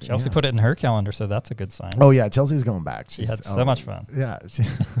 it's like Chelsea put it in her calendar, so that's a good sign. Oh yeah, Chelsea's going back. She had so much fun. Yeah.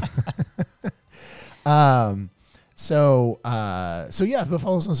 So yeah, but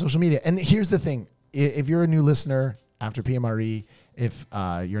follow us on social media. And here's the thing: if you're a new listener after PMRE, if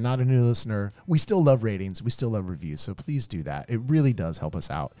you're not a new listener, we still love ratings. We still love reviews. So please do that. It really does help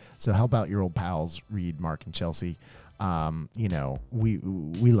us out. So help out your old pals, Reed, Mark, and Chelsea. We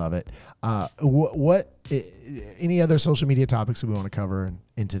love it. Any other social media topics that we want to cover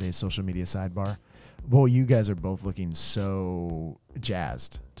in today's social media sidebar? Well, you guys are both looking so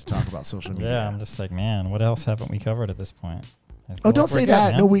jazzed to talk about social media. Yeah, I'm just like, man, what else haven't we covered at this point? Oh, don't say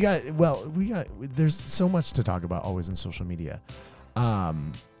that. Man. No, there's so much to talk about always in social media.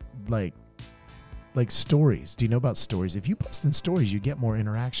 Like stories. Do you know about stories? If you post in stories, you get more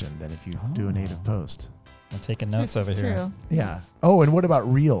interaction than if you do a native post. I'm taking notes over here. True. Yeah. Yes. Oh, and what about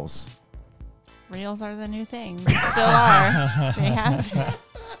reels? Reels are the new thing. They still are. They have.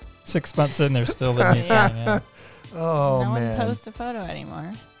 6 months in, they're still the new thing. Yeah. Oh, no man. one posts a photo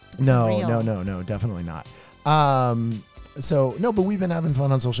anymore. No, definitely not. But we've been having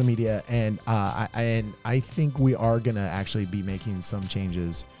fun on social media, and I think we are gonna actually be making some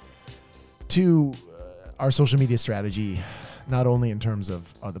changes to our social media strategy, not only in terms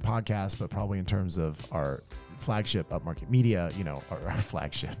of the podcast, but probably in terms of our flagship Upmarket Media. Our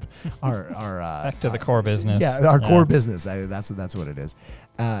flagship, our back to the core business. Yeah, our core business. That's what it is.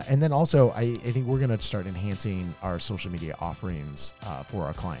 And then also, I think we're gonna start enhancing our social media offerings for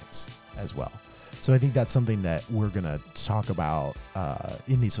our clients as well. So I think that's something that we're going to talk about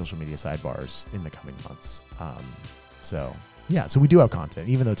in these social media sidebars in the coming months. Yeah, so we do have content,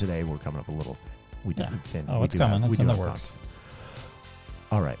 even though today we're coming up a little thin. Oh, we it's coming. It's in the works.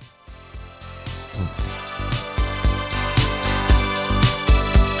 Content. All right.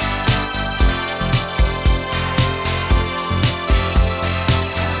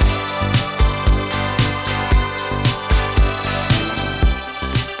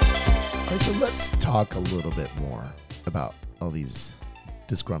 So let's talk a little bit more about all these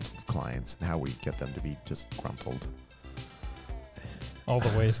disgruntled clients and how we get them to be disgruntled. All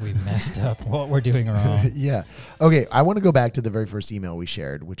the ways we messed up, what we're doing wrong. Yeah. Okay. I want to go back to the very first email we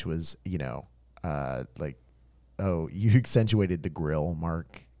shared, which was, you accentuated the grill,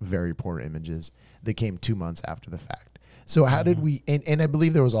 Mark. Very poor images that came 2 months after the fact. So how did we? And I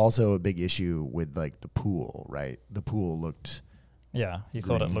believe there was also a big issue with like the pool, right? The pool looked. Yeah, he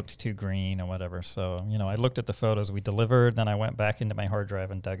thought it looked too green or whatever. So, I looked at the photos we delivered, then I went back into my hard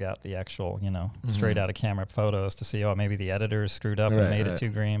drive and dug out the actual, straight out of camera photos to see, maybe the editors screwed up and made it too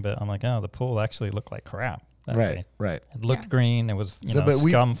green. But I'm like, the pool actually looked like crap. Right. It looked green. There was,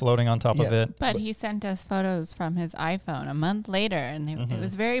 scum floating on top of it. But he sent us photos from his iPhone a month later, and it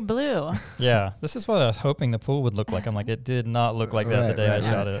was very blue. Yeah, this is what I was hoping the pool would look like. I'm like, it did not look like that the day I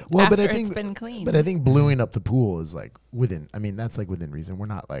shot it. Well, after it's been cleaned. But I think bluing up the pool is like that's like within reason. We're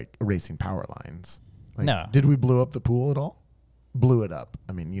not like erasing power lines. Like, no. Did we blow up the pool at all? Blew it up.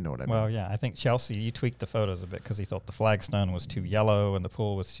 I mean, you know what I mean. Well, yeah, I think Chelsea, you tweaked the photos a bit because he thought the flagstone was too yellow and the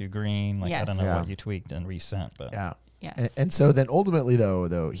pool was too green. Like, I don't know what you tweaked and resent, but yeah. Yes. And so then ultimately though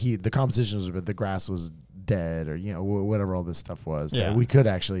the composition was, but the grass was dead or whatever all this stuff was. Yeah. That we could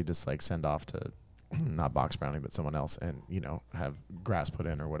actually just like send off to not Box Brownie but someone else and have grass put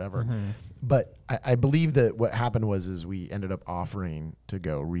in or whatever. But I believe that what happened was we ended up offering to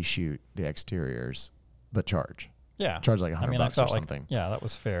go reshoot the exteriors but charge like $100 or something. That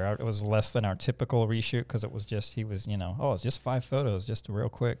was fair. It was less than our typical reshoot because it was just it's just 5 photos, just real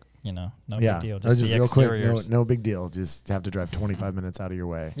quick, no big deal. Just the real exteriors. Quick, no big deal. Just have to drive 25 minutes out of your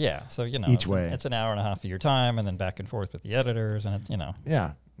way. Yeah, so each way. It's an hour and a half of your time, and then back and forth with the editors, and it's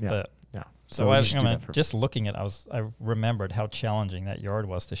Yeah. But, yeah. So just looking at, I remembered how challenging that yard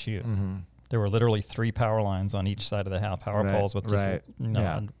was to shoot. There were literally 3 power lines on each side of the house, power poles with just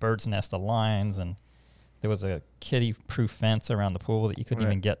a bird's nest of lines, and there was a kiddie-proof fence around the pool that you couldn't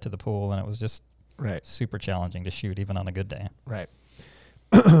even get to the pool, and it was just super challenging to shoot even on a good day. Right.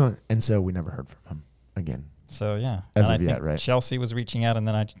 And so we never heard from him again. So yeah, as and of yet, right? Chelsea was reaching out, and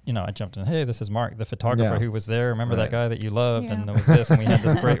then I jumped in. Hey, this is Mark, the photographer who was there. Remember that guy that you loved, and there was this, and we had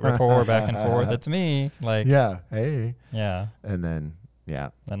this great rapport back and forth. It's me, like hey, and then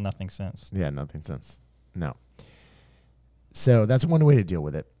then nothing since. Nothing since. No. So that's one way to deal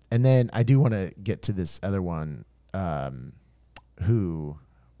with it. And then I do want to get to this other one,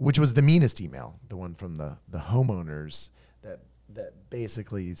 which was the meanest email, the one from the homeowners that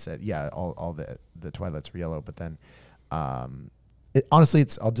basically said, all the toilets were yellow, but then, honestly,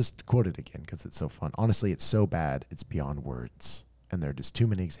 I'll just quote it again because it's so fun. Honestly, it's so bad, it's beyond words, and there are just too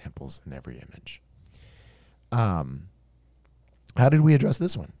many examples in every image. How did we address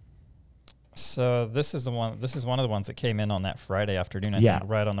this one? So this is one of the ones that came in on that Friday afternoon. I think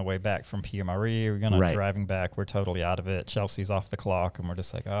right on the way back from PMRE. We're driving back. We're totally out of it. Chelsea's off the clock, and we're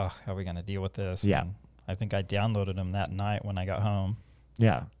just like, how are we going to deal with this? Yeah. And I think I downloaded them that night when I got home.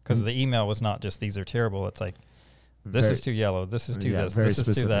 Yeah. Because the email was not just, these are terrible. It's like, this is too yellow. This is too this. This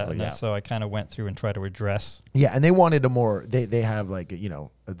is too that. And so I kind of went through and tried to address. Yeah, and they wanted a more. They have like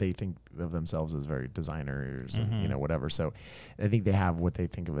they think of themselves as very designers and whatever. So I think they have what they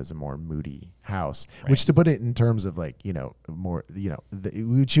think of as a more moody house. Which, to put it in terms of like more we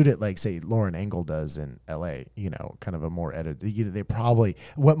would shoot it like say Lauren Engel does in L.A. Kind of a more edited. They probably,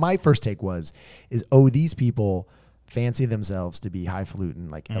 what my first take is these people fancy themselves to be highfalutin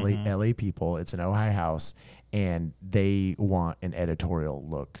like LA people. It's an Ojai house. And they want an editorial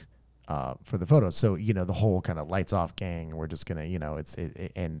look for the photos. So, the whole kind of lights off gang, we're just going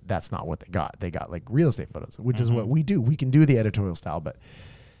to, and that's not what they got. They got like real estate photos, which is what we do. We can do the editorial style, but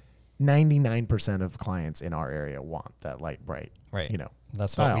 99% of clients in our area want that light, bright,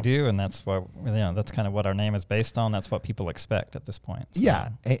 that's style. What we do. And that's why, that's kind of what our name is based on. That's what people expect at this point. So. Yeah.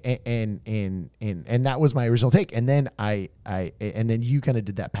 And that was my original take. And then and then you kind of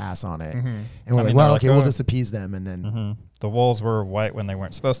did that pass on it and we're like, well, okay, we'll just appease them. And then the walls were white when they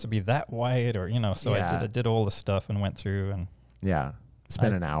weren't supposed to be that white or, so I did all the stuff and went through and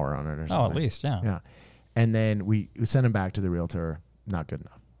spent an hour on it or something. Oh, at least. Yeah. And then we sent him back to the realtor. Not good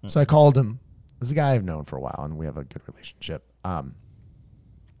enough. So I called him. This is a guy I've known for a while and we have a good relationship.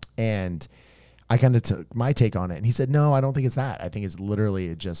 And I kind of took my take on it and he said, no, I don't think it's that. I think it's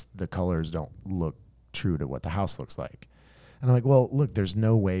literally just the colors don't look true to what the house looks like. And I'm like, well, look, there's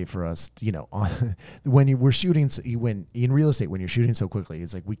no way for us, when we're shooting, when in real estate, when you're shooting so quickly,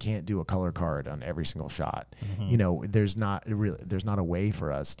 it's like we can't do a color card on every single shot. There's not a way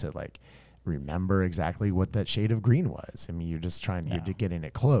for us to like remember exactly what that shade of green was. I mean, you're just you're getting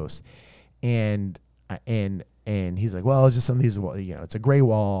it close. And he's like, well, it's just some of these, it's a gray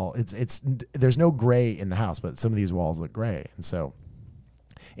wall. There's no gray in the house, but some of these walls look gray. And so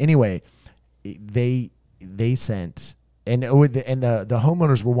anyway, they sent, and the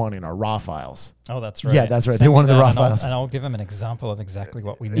homeowners were wanting our raw files. Oh, that's right. Yeah, that's right. They wanted the raw files. And I'll give them an example of exactly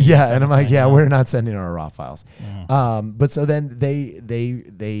what we mean. Yeah, and I'm like, we're not sending our raw files. But so then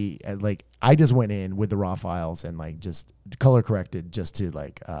they like, I just went in with the raw files and like just color corrected just to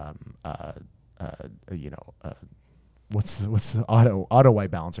like, what's the auto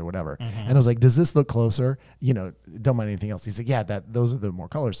white balance or whatever. And I was like, does this look closer? Don't mind anything else. He said, yeah, those are the more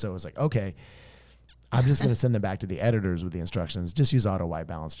colors. So I was like, okay, I'm just going to send them back to the editors with the instructions. Just use auto white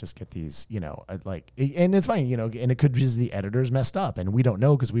balance. Just get these, and it's fine, and it could be just the editors messed up and we don't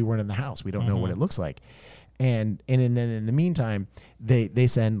know because we weren't in the house. We don't know what it looks like. And then in the meantime, they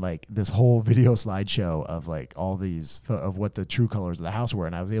send like this whole video slideshow of like all these of what the true colors of the house were.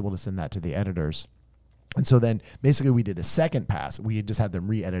 And I was able to send that to the editors. And so then basically we did a second pass. We just had them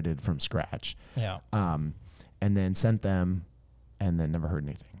re-edited from scratch. Yeah. And then sent them and then never heard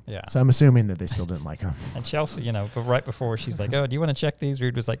anything. Yeah. So I'm assuming that they still didn't like them. And Chelsea, but right before she's like, oh, do you want to check these?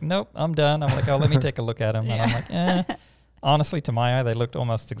 Reed was like, nope, I'm done. I'm like, oh, let me take a look at them. And I'm like, honestly, to my eye, they looked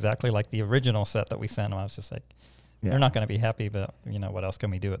almost exactly like the original set that we sent them. I was just like, they're not going to be happy, but what else can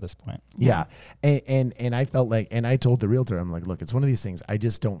we do at this point? Yeah. And I felt like, and I told the realtor, I'm like, look, it's one of these things. I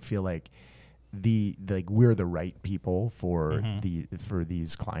just don't feel like we're the right people for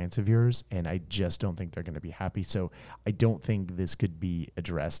these clients of yours. And I just don't think they're going to be happy. So I don't think this could be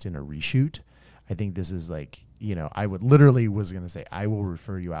addressed in a reshoot. I think this is like, I was going to say, I will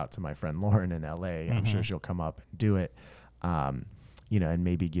refer you out to my friend Lauren in LA. I'm sure she'll come up and do it. And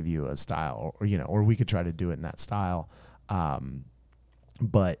maybe give you a style or we could try to do it in that style.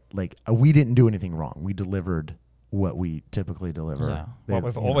 But like we didn't do anything wrong. We delivered what we typically deliver. Yeah. What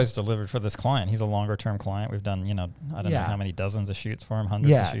we've always delivered for this client. He's a longer term client. We've done, I don't know how many dozens of shoots for him,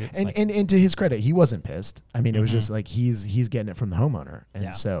 hundreds of shoots. And to his credit, he wasn't pissed. I mean, it was just like he's getting it from the homeowner.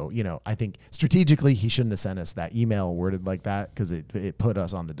 And so, I think strategically he shouldn't have sent us that email worded like that because it put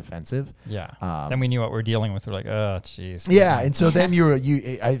us on the defensive. Yeah. Then we knew what we're dealing with. We're like, oh, jeez. Yeah. And so then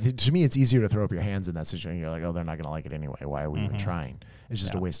to me, it's easier to throw up your hands in that situation. You're like, oh, they're not going to like it anyway. Why are we even trying? It's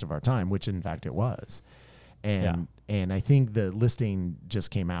just a waste of our time, which in fact it was. And I think the listing just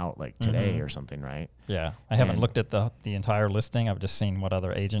came out like today or something, right? Yeah. I haven't looked at the entire listing. I've just seen what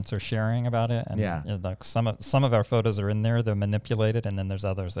other agents are sharing about it. And like some of our photos are in there. They're manipulated. And then there's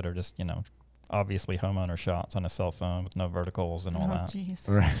others that are just, obviously homeowner shots on a cell phone with no verticals and all that. Geez.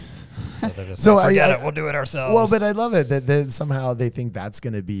 Right. So they're just forget it. We'll do it ourselves. Well, but I love it that somehow they think that's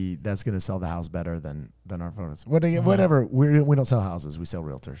going to sell the house better than our photos. Whatever. We don't sell houses. We sell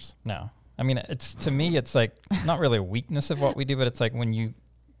realtors. No. I mean, to me, it's like not really a weakness of what we do, but it's like when you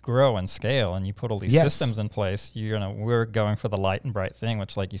grow and scale and you put all these systems in place, we're going for the light and bright thing,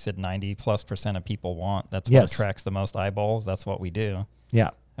 which like you said, 90+% of people want. That's what attracts the most eyeballs. That's what we do.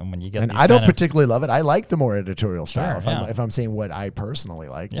 Yeah. And when you get, I don't particularly love it. I like the more editorial style. Sure, if I'm saying what I personally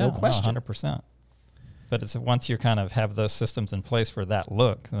like, no question. 100%. But it's once you kind of have those systems in place for that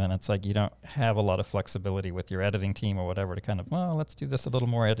look, then it's like you don't have a lot of flexibility with your editing team or whatever to kind of, let's do this a little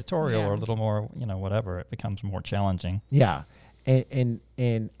more editorial or a little more, whatever. It becomes more challenging. Yeah. And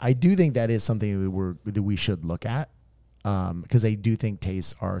I do think that is something that we should look at because I do think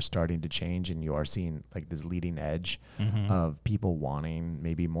tastes are starting to change and you are seeing like this leading edge of people wanting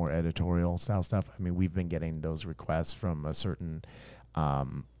maybe more editorial style stuff. I mean, we've been getting those requests from a certain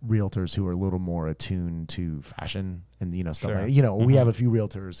realtors who are a little more attuned to fashion and stuff like that. We have a few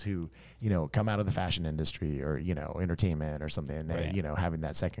realtors who come out of the fashion industry or entertainment or something and they're having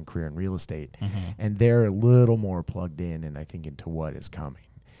that second career in real estate and they're a little more plugged in and I think into what is coming.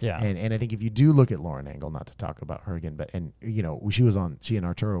 And I think if you do look at Lauren Engel, not to talk about her again, but she and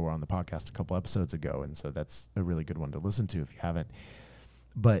Arturo were on the podcast a couple episodes ago, and so that's a really good one to listen to if you haven't.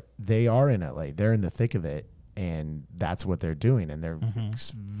 But they are in LA, they're in the thick of it. And that's what they're doing, and they're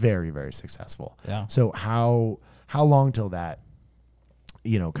very, very successful. Yeah. So how long till that,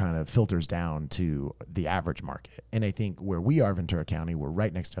 kind of filters down to the average market? And I think where we are, Ventura County, we're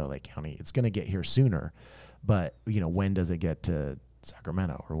right next to LA County. It's going to get here sooner, but when does it get to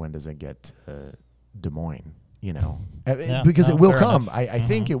Sacramento or when does it get to Des Moines? Because it will come. I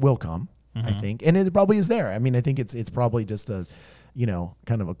think it will come. I think, and it probably is there. I mean, I think it's probably just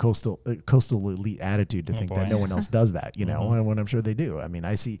kind of a coastal elite attitude to think that no one else does that, and when I'm sure they do. I mean,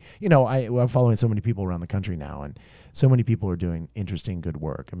 I see, I'm following so many people around the country now, and so many people are doing interesting, good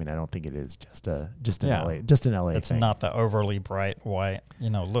work. I mean, I don't think it is just an LA It's thing. not the overly bright white,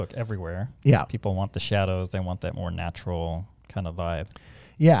 look everywhere. Yeah. People want the shadows. They want that more natural kind of vibe.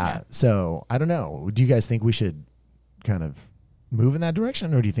 Yeah. So I don't know. Do you guys think we should kind of move in that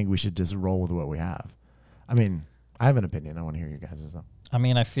direction, or do you think we should just roll with what we have? I mean, I have an opinion. I want to hear you guys' though. I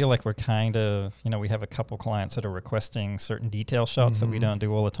mean, I feel like we're kind of, we have a couple clients that are requesting certain detail shots that we don't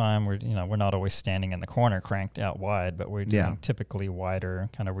do all the time. We're not always standing in the corner cranked out wide, but we're doing typically wider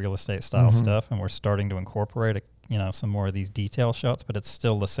kind of real estate style stuff. And we're starting to incorporate, some more of these detail shots, but it's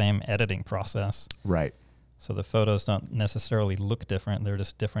still the same editing process. Right. So the photos don't necessarily look different. They're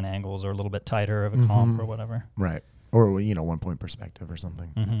just different angles or a little bit tighter of a comp or whatever. Right. Or, 1 point perspective or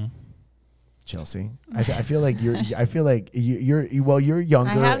something. Mm-hmm. Chelsea, I feel like you're younger.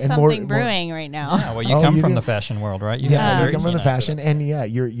 I have and something brewing right now. Yeah, well, you come from the fashion world, right? You come from the fashion, and you're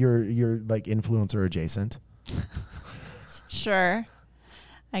like influencer adjacent. Sure,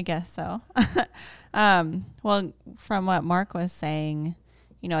 I guess so. Well, from what Mark was saying,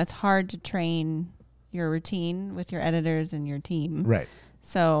 it's hard to train your routine with your editors and your team. Right.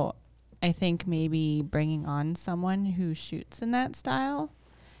 So I think maybe bringing on someone who shoots in that style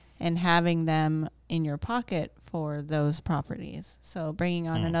and having them in your pocket for those properties. So bringing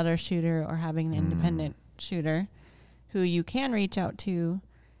on another shooter or having an independent shooter who you can reach out to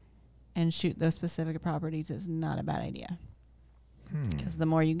and shoot those specific properties is not a bad idea. Because the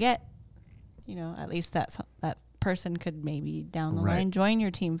more you get, at least that person could maybe down the line join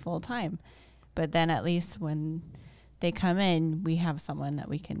your team full time. But then at least when they come in, we have someone that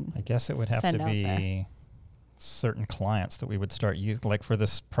we can I guess it would have to be certain clients that we would start using. Like for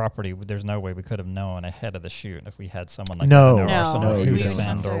this property, there's no way we could have known ahead of the shoot if we had someone like someone who you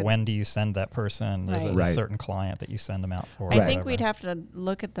send, or when do you send that person? There's a certain client that you send them out for. I think we'd have to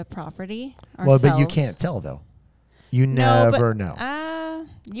look at the property ourselves. Well, but you can't tell though. You never know.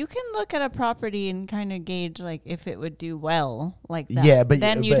 You can look at a property and kind of gauge like if it would do well like that. Yeah, but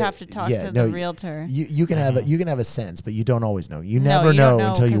then you'd have to talk to the realtor. You can have a sense, but you don't always know. You never know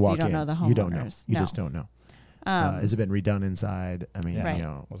until you walk in. You don't know the homeowners. You don't know. You just don't know. Has it been redone inside? I mean,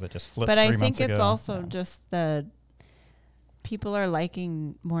 was it just flipped? But 3 I months think it's ago? also just the people are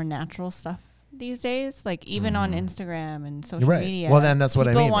liking more natural stuff these days. Like even on Instagram and social media. Well, then that's what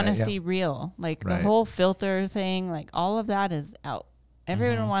I mean. People want to see real. Like the whole filter thing. Like all of that is out.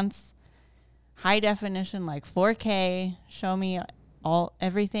 Everyone wants high definition, like 4K. Show me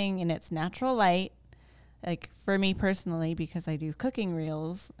everything in its natural light. Like for me personally, because I do cooking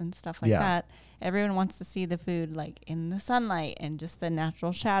reels and stuff like that, everyone wants to see the food like in the sunlight and just the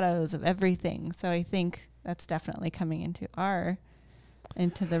natural shadows of everything. So I think that's definitely coming into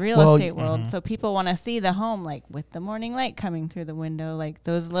the real estate world. So people want to see the home like with the morning light coming through the window, like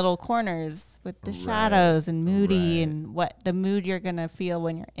those little corners with the shadows and moody and what the mood you're going to feel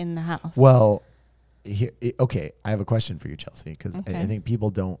when you're in the house. Well, I have a question for you, Chelsea, because I think people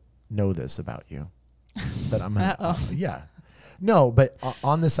don't know this about you. But I'm gonna, no, but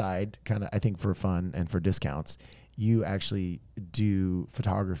on the side, kind of, I think for fun and for discounts, you actually do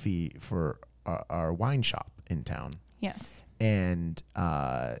photography for our wine shop in town. Yes. And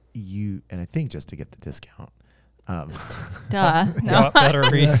I think just to get the discount. Duh. No. What better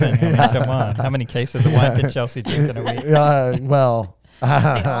reason? I mean, come on. How many cases of wine did Chelsea drink in a week? Well,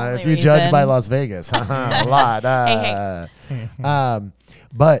 if you judge by Las Vegas, a lot.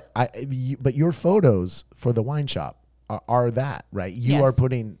 But your photos for the wine shop are that, right? You are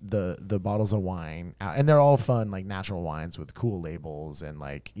putting the bottles of wine out, and they're all fun, like natural wines with cool labels and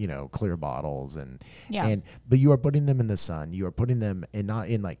like, clear bottles but you are putting them in the sun. You are putting them not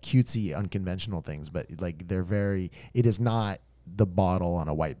in like cutesy, unconventional things, but like it is not the bottle on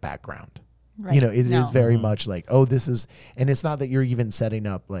a white background. Right. It is very much like, this is, and it's not that you're even setting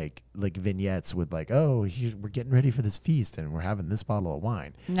up like vignettes with like, we're getting ready for this feast and we're having this bottle of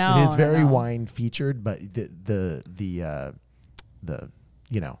wine. No, it's very wine featured, but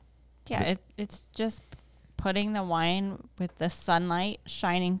it's just putting the wine with the sunlight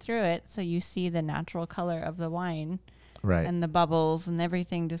shining through it, so you see the natural color of the wine. Right. And the bubbles and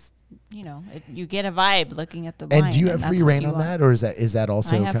everything, just, you get a vibe looking at the wine. And do you have free reign on that, or is that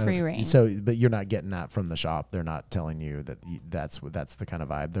also I have free reign. So, but you're not getting that from the shop. They're not telling you that that's the kind of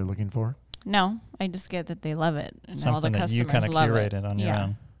vibe they're looking for? No, I just get that they love it. And something all the that customers you kind of curated on your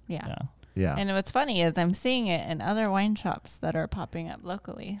own. Yeah. And what's funny is I'm seeing it in other wine shops that are popping up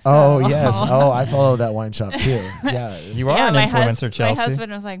locally. So. Oh, yes. I follow that wine shop too. Yeah. You are an influencer, Chelsea. My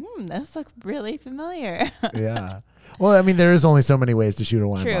husband was like, this looks really familiar. Yeah. Well, I mean, there is only so many ways to shoot a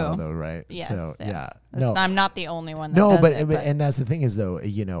wine True. bottle, though, right? Yes. So yes. yeah, That's I'm not the only one. That no, does but, it, and that's the thing is though,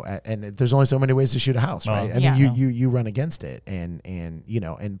 and there's only so many ways to shoot a house, right? I mean, you run against it, and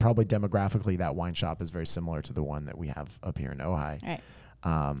and probably demographically that wine shop is very similar to the one that we have up here in Ojai. Right.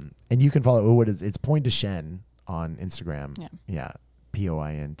 And you can follow it's Point de Chene on Instagram. Yeah.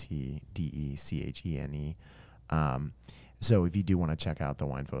 POINTDECHENE. So if you do want to check out the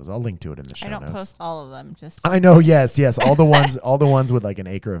wine photos, I'll link to it in the show notes. I don't post all of them. Just I know. Yes. All the ones with like an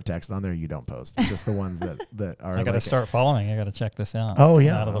acre of text on there, you don't post. It's just the ones that are. I got to start following. I got to check this out. Oh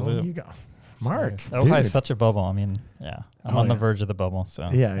yeah. Out of the loop. You go. Mark. Ojai is such a bubble. I mean, I'm on the verge of the bubble, so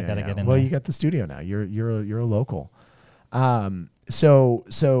I got to get in. Well, there. you got the studio now. You're a local. So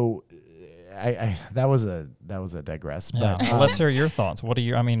that was a digress. Yeah. But Let's hear your thoughts. What are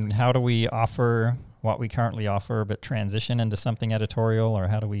you? I mean, how do we offer what we currently offer, but transition into something editorial, or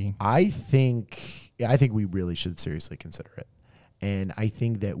how do we? I think we really should seriously consider it, and I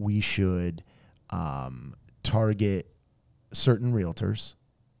think that we should target certain realtors,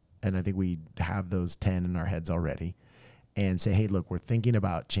 and I think we have those 10 in our heads already, and say, hey, look, we're thinking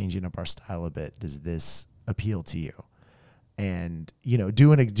about changing up our style a bit. Does this appeal to you? And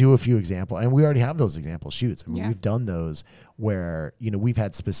do a few examples, and we already have those example shoots. I mean, we've done those where we've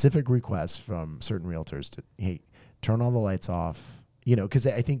had specific requests from certain realtors to, hey, turn all the lights off. Because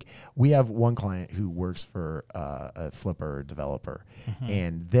I think we have one client who works for a flipper developer,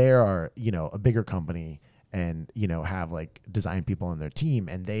 and they are a bigger company, and have like design people in their team,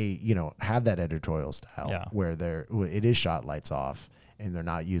 and they have that editorial style where it is shot lights off, and they're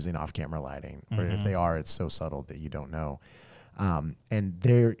not using off-camera lighting, or if they are, it's so subtle that you don't know. And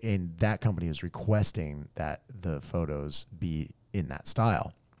that company is requesting that the photos be in that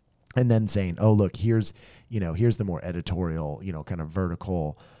style, and then saying, oh, look, here's the more editorial, kind of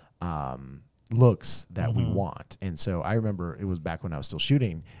vertical, looks that we want. And so I remember it was back when I was still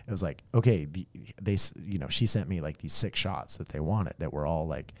shooting, it was like, okay, she sent me like these 6 shots that they wanted that were all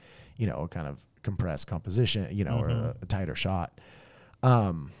like, kind of compressed composition, or a tighter shot.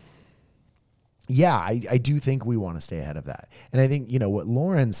 I do think we want to stay ahead of that. And I think, what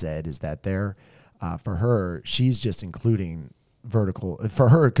Lauren said is that for her, she's just including vertical for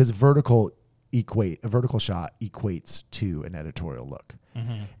her, because a vertical shot equates to an editorial look.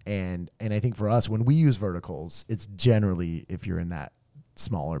 And I think for us, when we use verticals, it's generally if you're in that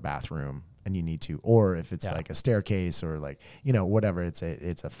smaller bathroom and you need to, or if it's like a staircase or like, whatever, it's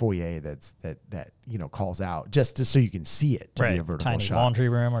a foyer that calls out just so you can see it to be a vertical tiny shot. Laundry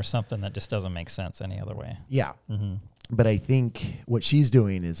room or something that just doesn't make sense any other way. Yeah. But I think what she's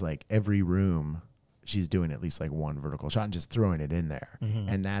doing is like every room, she's doing at least like one vertical shot and just throwing it in there.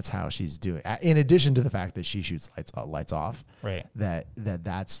 And that's how she's doing, in addition to the fact that she shoots lights off, right?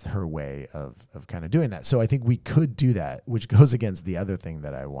 That's her way of kind of doing that. So I think we could do that, which goes against the other thing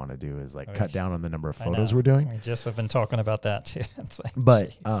that I want to do is like cut down on the number of photos we're doing. We just have been talking about that too. It's like,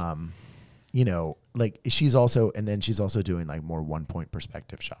 but, like she's also doing like more 1-point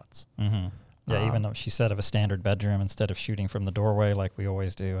perspective shots. Yeah, even though she said of a standard bedroom, instead of shooting from the doorway like we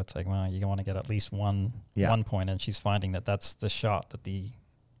always do, it's like, well, you want to get at least one point, and she's finding that that's the shot that the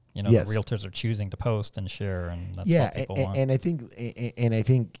the realtors are choosing to post and share, and that's what people want. And I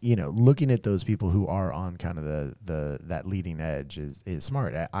think looking at those people who are on kind of that leading edge is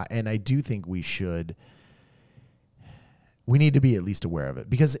smart, and I do think we need to be at least aware of it,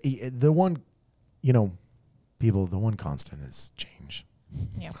 because the one constant is change.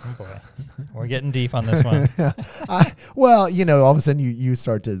 Yeah. Oh boy, we're getting deep on this one. Well, all of a sudden you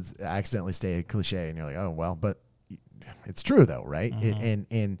start to accidentally say a cliche, and you're like, oh well, but it's true though, right?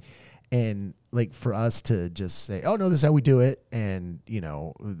 And like for us to just say, oh no, this is how we do it, and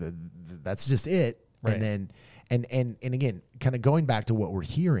that's just it, right. And then and again, kind of going back to what we're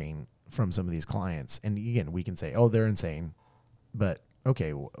hearing from some of these clients, and again, we can say, oh, they're insane, but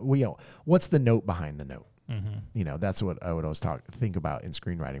okay, what's the note behind the note? That's what I would always think about in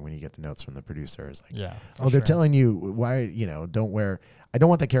screenwriting when you get the notes from the producer. Is like, they're telling you why, I don't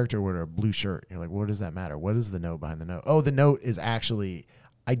want the character to wear a blue shirt. You're like, what does that matter? What is the note behind the note? Oh, the note is actually,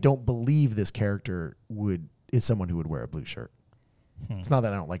 I don't believe this character is someone who would wear a blue shirt. It's not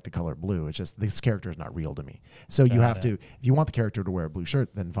that I don't like the color blue. It's just this character is not real to me. So you have to, if you want the character to wear a blue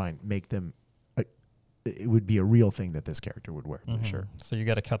shirt, then fine, make them. It would be a real thing that this character would wear a blue shirt. So you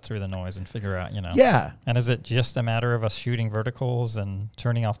got to cut through the noise and figure out, Yeah. And is it just a matter of us shooting verticals and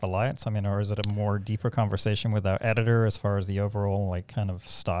turning off the lights? I mean, or is it a more deeper conversation with our editor as far as the overall like kind of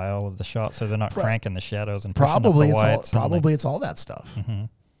style of the shot, so they're not cranking the shadows and pushing up the whites? Probably it's all that stuff.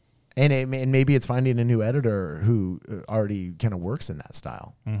 And maybe it's finding a new editor who already kind of works in that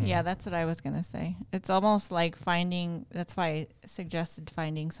style. Mm-hmm. Yeah, that's what I was going to say. It's almost like that's why I suggested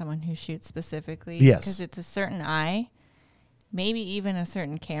finding someone who shoots specifically. Yes. Because it's a certain eye, maybe even a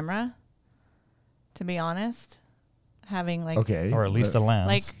certain camera, to be honest. Having like... Okay. Or at least a lens.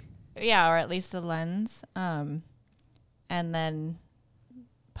 Like, yeah, or at least a lens. And then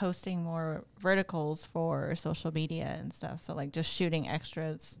posting more verticals for social media and stuff. So like just shooting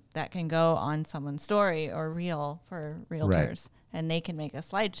extras that can go on someone's story or reel for realtors. Right. And they can make a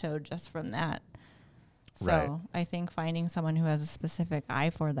slideshow just from that. So Right. I think finding someone who has a specific eye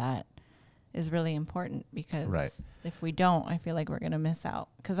for that is really important, because Right. if we don't, I feel like we're going to miss out.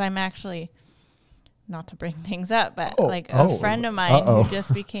 Because I'm actually, not to bring things up, but a friend of mine who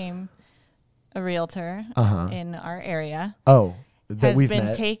just became a realtor in our area. Oh, that Has we've been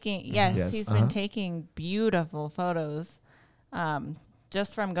met. taking he's been taking beautiful photos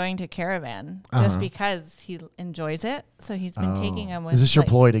just from going to Caravan, just because he enjoys it. So he's been taking them with... Is this your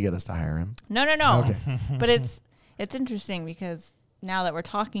ploy to get us to hire him? No. Okay. But it's interesting, because now that we're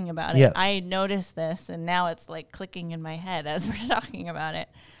talking about it, Yes. I noticed this, and now it's like clicking in my head as we're talking about it.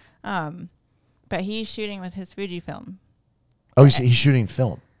 But he's shooting with his Fujifilm. Oh, he's shooting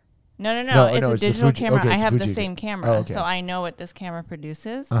film. No. No, It's no, a it's the digital Fuji- camera. okay, I it's have the Fuji. same camera, Oh, okay. so I know what this camera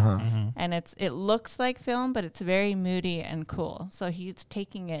produces. Mm-hmm. And it looks like film, but it's very moody and cool. So he's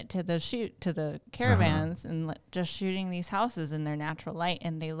taking it to the caravans and just shooting these houses in their natural light,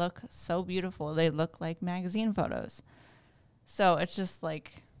 and they look so beautiful. They look like magazine photos. So it's just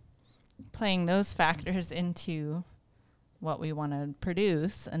like playing those factors into what we want to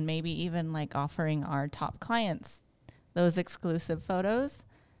produce, and maybe even like offering our top clients those exclusive photos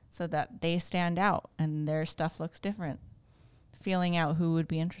so that they stand out and their stuff looks different. Feeling out who would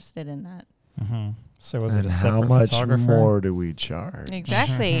be interested in that. Mm-hmm. So was And it a how separate much photographer? more do we charge?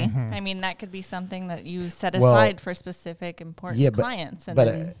 Exactly. I mean, that could be something that you set aside for specific important clients. And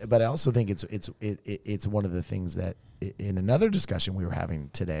but I also think it's one of the things that in another discussion we were having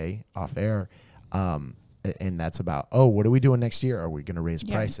today off air, and that's about, what are we doing next year? Are we going to raise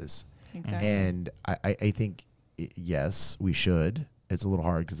prices? Exactly. And I think yes, we should. It's a little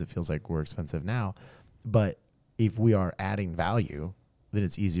hard because it feels like we're expensive now, but if we are adding value, then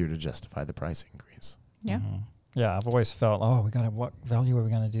it's easier to justify the price increase. Yeah. Mm-hmm. Yeah, I've always felt, what value are we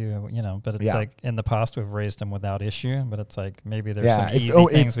going to do? But it's like in the past we've raised them without issue, but it's like maybe there's some easy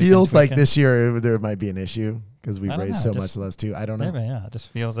things. It feels like this year there might be an issue because we've raised so much less too. I don't know. Maybe, yeah.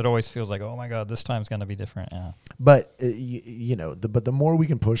 It always feels like, oh my God, this time's going to be different. Yeah. But, but the more we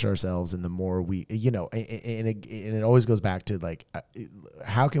can push ourselves and the more we, and it always goes back to like,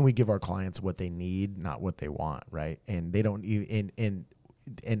 how can we give our clients what they need, not what they want, right? And they don't even,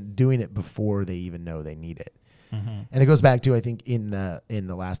 and doing it before they even know they need it. Mm-hmm. And it goes back to, I think in the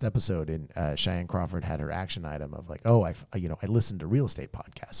last episode, Cheyenne Crawford had her action item of like, I listened to real estate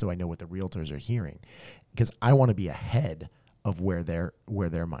podcasts, so I know what the realtors are hearing, because I want to be ahead of where their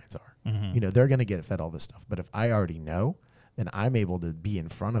minds are. Mm-hmm. They're going to get fed all this stuff, but if I already know, then I'm able to be in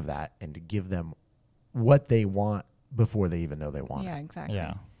front of that and to give them what they want before they even know they want it. Yeah, exactly.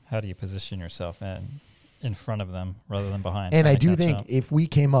 Yeah. How do you position yourself in front of them rather than behind? And I do think if we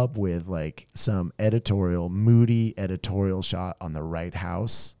came up with like some moody editorial shot on the right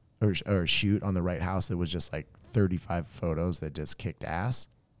house or shoot on the right house that was just like 35 photos that just kicked ass,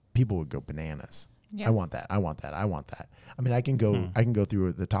 people would go bananas. Yeah. I want that. I mean, I can go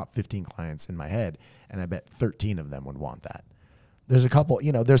through the top 15 clients in my head, and I bet 13 of them would want that. There's a couple,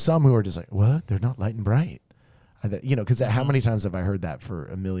 there's some who are just like, what? They're not light and bright. Because how many times have I heard that for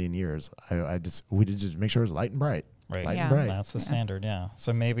a million years? We just make sure it's light and bright. Right. Light and bright. That's the standard. Yeah.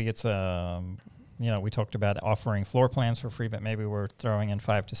 So maybe it's we talked about offering floor plans for free, but maybe we're throwing in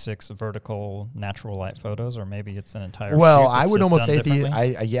 5 to 6 vertical natural light photos, or maybe it's an entire. Well, I would almost say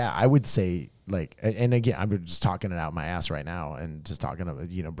I would say like, and again, I'm just talking it out my ass right now and just talking about,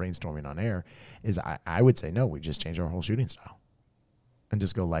 brainstorming on air, is I would say no, we just change our whole shooting style and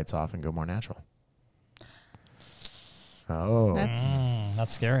just go lights off and go more natural. Oh,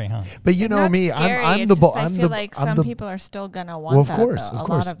 that's scary, huh? But me, I'm the ball. I feel like some people are still gonna want that. Well, of course.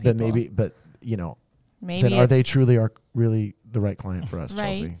 Lot of people. But maybe then are they really the right client for us,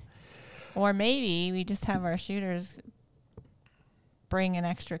 right. Chelsea? Or maybe we just have our shooters bring an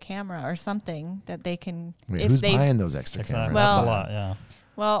extra camera or something that they can. Who's buying those extra cameras? Well, that's a lot, yeah.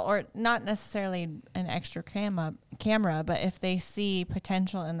 Well, or not necessarily an extra camera, but if they see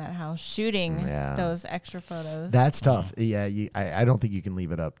potential in that house shooting those extra photos. That's tough. Yeah, I don't think you can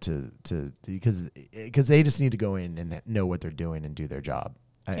leave it up to because they just need to go in and know what they're doing and do their job.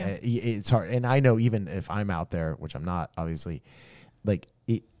 Yeah. It's hard. And I know even if I'm out there, which I'm not, obviously, like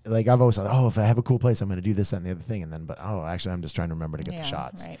like I've always thought, oh, if I have a cool place, I'm going to do this, that, and the other thing. And then, but actually I'm just trying to remember to get the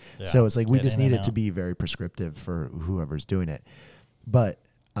shots. Right. Yeah. So it's like, we Get just in need and it to out. be very prescriptive for whoever's doing it. But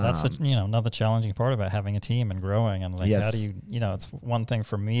That's another challenging part about having a team and growing, and like, Yes. how do you, it's one thing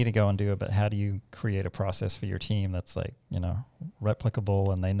for me to go and do it, but how do you create a process for your team that's like,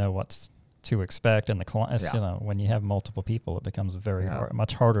 replicable, and they know what's to expect, and the client, when you have multiple people, it becomes very hard,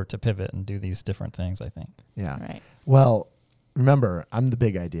 much harder to pivot and do these different things, I think. Yeah. Right. Well, remember, I'm the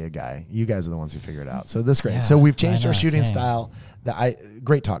big idea guy. You guys are the ones who figured it out. So this is great. Yeah, So we've changed I our know, shooting dang. style.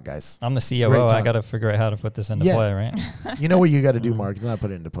 Great talk, guys. I'm the Great COO. I talk. got to figure out how to put this into Yeah. play, right? You know what you got to do, Mark? It's not put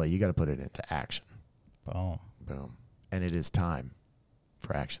it into play. You got to put it into action. Boom. Boom. And it is time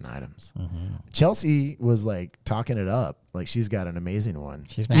for action items. Mm-hmm. Chelsea was like talking it up. Like, she's got an amazing one.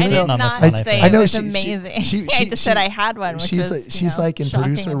 She's been I sitting did on this not one, say I it know was she- amazing. she- I just said I had one, which she's was, like, she's like in shocking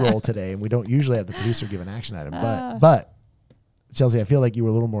producer enough. role today, and we don't usually have the producer give an action item. But Chelsea, I feel like you were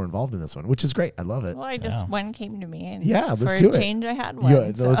a little more involved in this one, which is great. I love it. Well, one came to me, and Yeah, let's for do a it. change, I had one.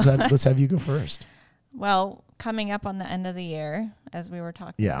 Yeah, so. let's have you go first. Well, coming up on the end of the year, as we were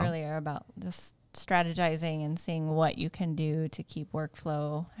talking Yeah. earlier about just strategizing and seeing what you can do to keep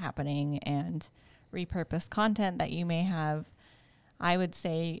workflow happening and repurpose content that you may have, I would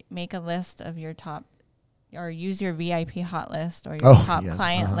say make a list of your top, or use your VIP hot list or your top yes.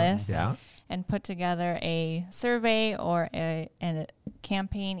 client list. Yeah. And put together a survey or a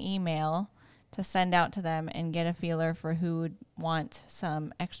campaign email to send out to them and get a feeler for who would want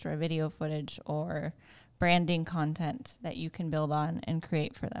some extra video footage or branding content that you can build on and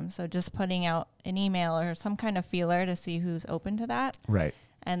create for them. So just putting out an email or some kind of feeler to see who's open to that, Right.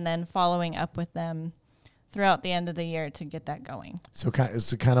 and then following up with them throughout the end of the year to get that going. So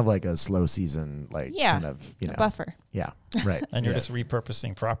it's kind of like a slow season, like kind of, A buffer. Yeah. Right. And you're Yeah. just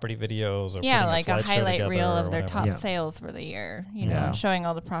repurposing property videos, or Yeah, putting like a slideshow highlight together reel or of their whatever. top Yeah. sales for the year, Yeah. and showing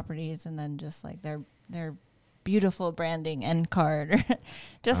all the properties, and then just like their beautiful branding end card, or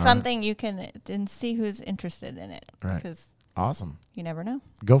just something you can and see who's interested in it, Right. because Awesome. you never know.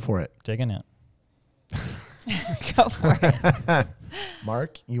 Go for it. Digging it. Go for it.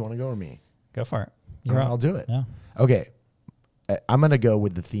 Mark, you want to go or me? Go for it. You're I'll up. do it. Yeah. Okay. I'm going to go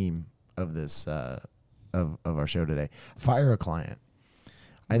with the theme of this, of our show today. Fire a client.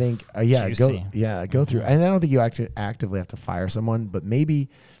 I think, Juicy. go through. And I don't think you actively have to fire someone, but maybe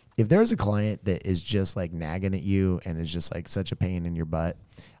if there's a client that is just like nagging at you and is just like such a pain in your butt,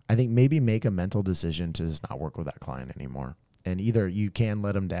 I think maybe make a mental decision to just not work with that client anymore. And either you can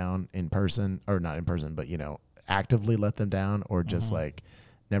let them down in person, or not in person, but actively let them down, or just like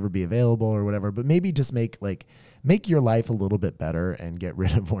never be available or whatever. But maybe just make your life a little bit better and get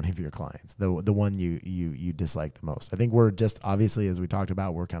rid of one of your clients, the one you dislike the most. I think we're just, obviously, as we talked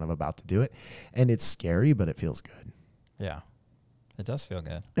about, we're kind of about to do it, and it's scary, but it feels good. Yeah. It does feel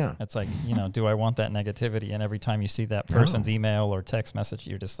good. Yeah. It's like, do I want that negativity? And every time you see that person's email or text message,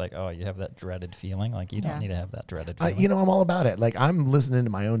 you're just like, oh, you have that dreaded feeling. Like, you don't need to have that dreaded feeling. I'm all about it. Like, I'm listening to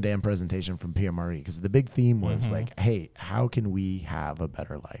my own damn presentation from PMRE, because the big theme was like, hey, how can we have a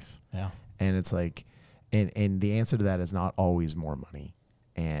better life? Yeah. And it's like, and the answer to that is not always more money.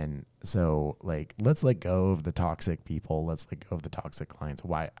 And so, like, let's let go of the toxic people. Let's let go of the toxic clients.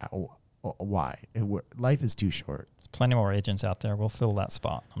 Why? Life is too short. There's plenty more agents out there. We'll fill that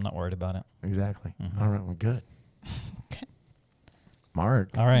spot. I'm not worried about it. Exactly. All right. Well, good.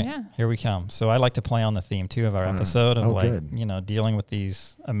 Mark. All right. Yeah. Here we come. So I like to play on the theme too of our All right. episode of Good. dealing with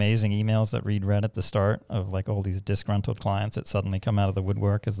these amazing emails that Reed read at the start of like all these disgruntled clients that suddenly come out of the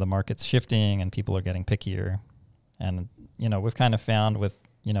woodwork as the market's shifting and people are getting pickier. And, we've kind of found with,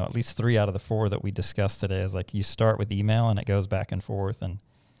 at least 3 out of the 4 that we discussed today is like, you start with email and it goes back and forth, and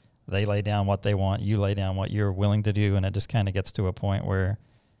they lay down what they want, you lay down what you're willing to do, and it just kind of gets to a point where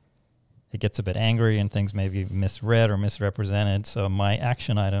it gets a bit angry and things may be misread or misrepresented. So my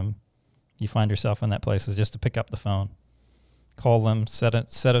action item, you find yourself in that place, is just to pick up the phone, call them, set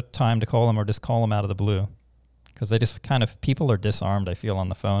a time to call them, or just call them out of the blue, because they just people are disarmed, I feel, on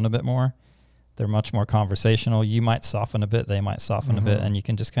the phone a bit more. They're much more conversational. You might soften a bit, they might soften a bit, and you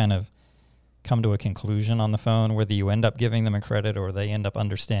can just kind of come to a conclusion on the phone, whether you end up giving them a credit or they end up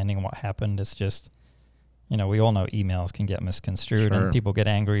understanding what happened. It's just, we all know emails can get misconstrued and people get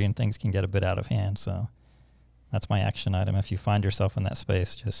angry and things can get a bit out of hand. So that's my action item. If you find yourself in that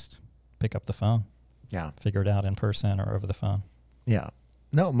space, just pick up the phone. Yeah. Figure it out in person or over the phone. Yeah.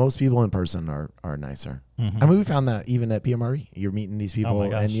 No, most people in person are nicer. Mm-hmm. I mean, we found that even at PMRE. You're meeting these people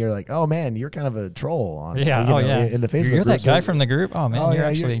and you're like, oh man, you're kind of a troll on in the Facebook You're that group. guy from the group? Oh man, you're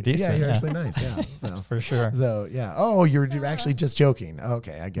actually decent. Yeah, you're actually nice. Yeah. So for sure. So yeah. Oh, you're actually just joking.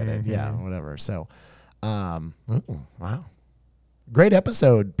 Okay, I get it. Yeah, whatever. So wow. Great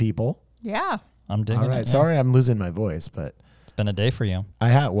episode, people. Yeah. I'm digging All right. it. Yeah. Sorry I'm losing my voice, but It's been a day for you.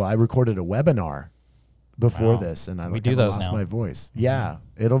 I recorded a webinar before Wow. this, and I We do kinda those lost now. my voice. Yeah,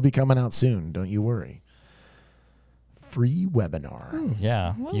 it'll be coming out soon. Don't you worry. Free webinar.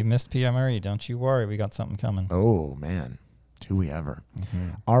 Yeah. If you missed PMRE, don't you worry. We got something coming. Oh, man. Do we ever?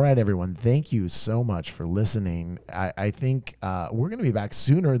 All right, everyone. Thank you so much for listening. I think we're going to be back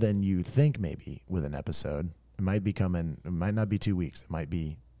sooner than you think, maybe, with an episode. It might be coming. It might not be 2 weeks. It might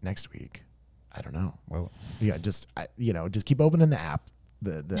be next week. I don't know. Well, Yeah, just keep opening the app.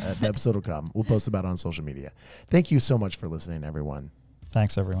 The episode will come. We'll post about it on social media. Thank you so much for listening, everyone.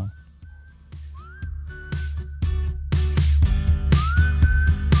 thanks, everyone.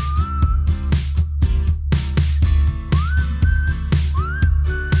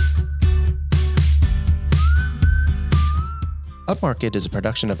 Upmarket is a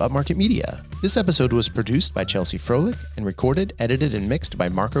production of Upmarket Media. This episode was produced by Chelsea Froelich and recorded, edited, and mixed by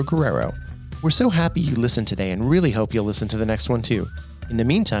Marco Guerrero. We're so happy you listened today and really hope you'll listen to the next one too. In the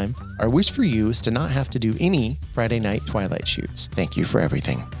meantime, our wish for you is to not have to do any Friday night Twilight shoots. Thank you for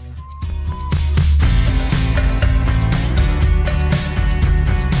everything.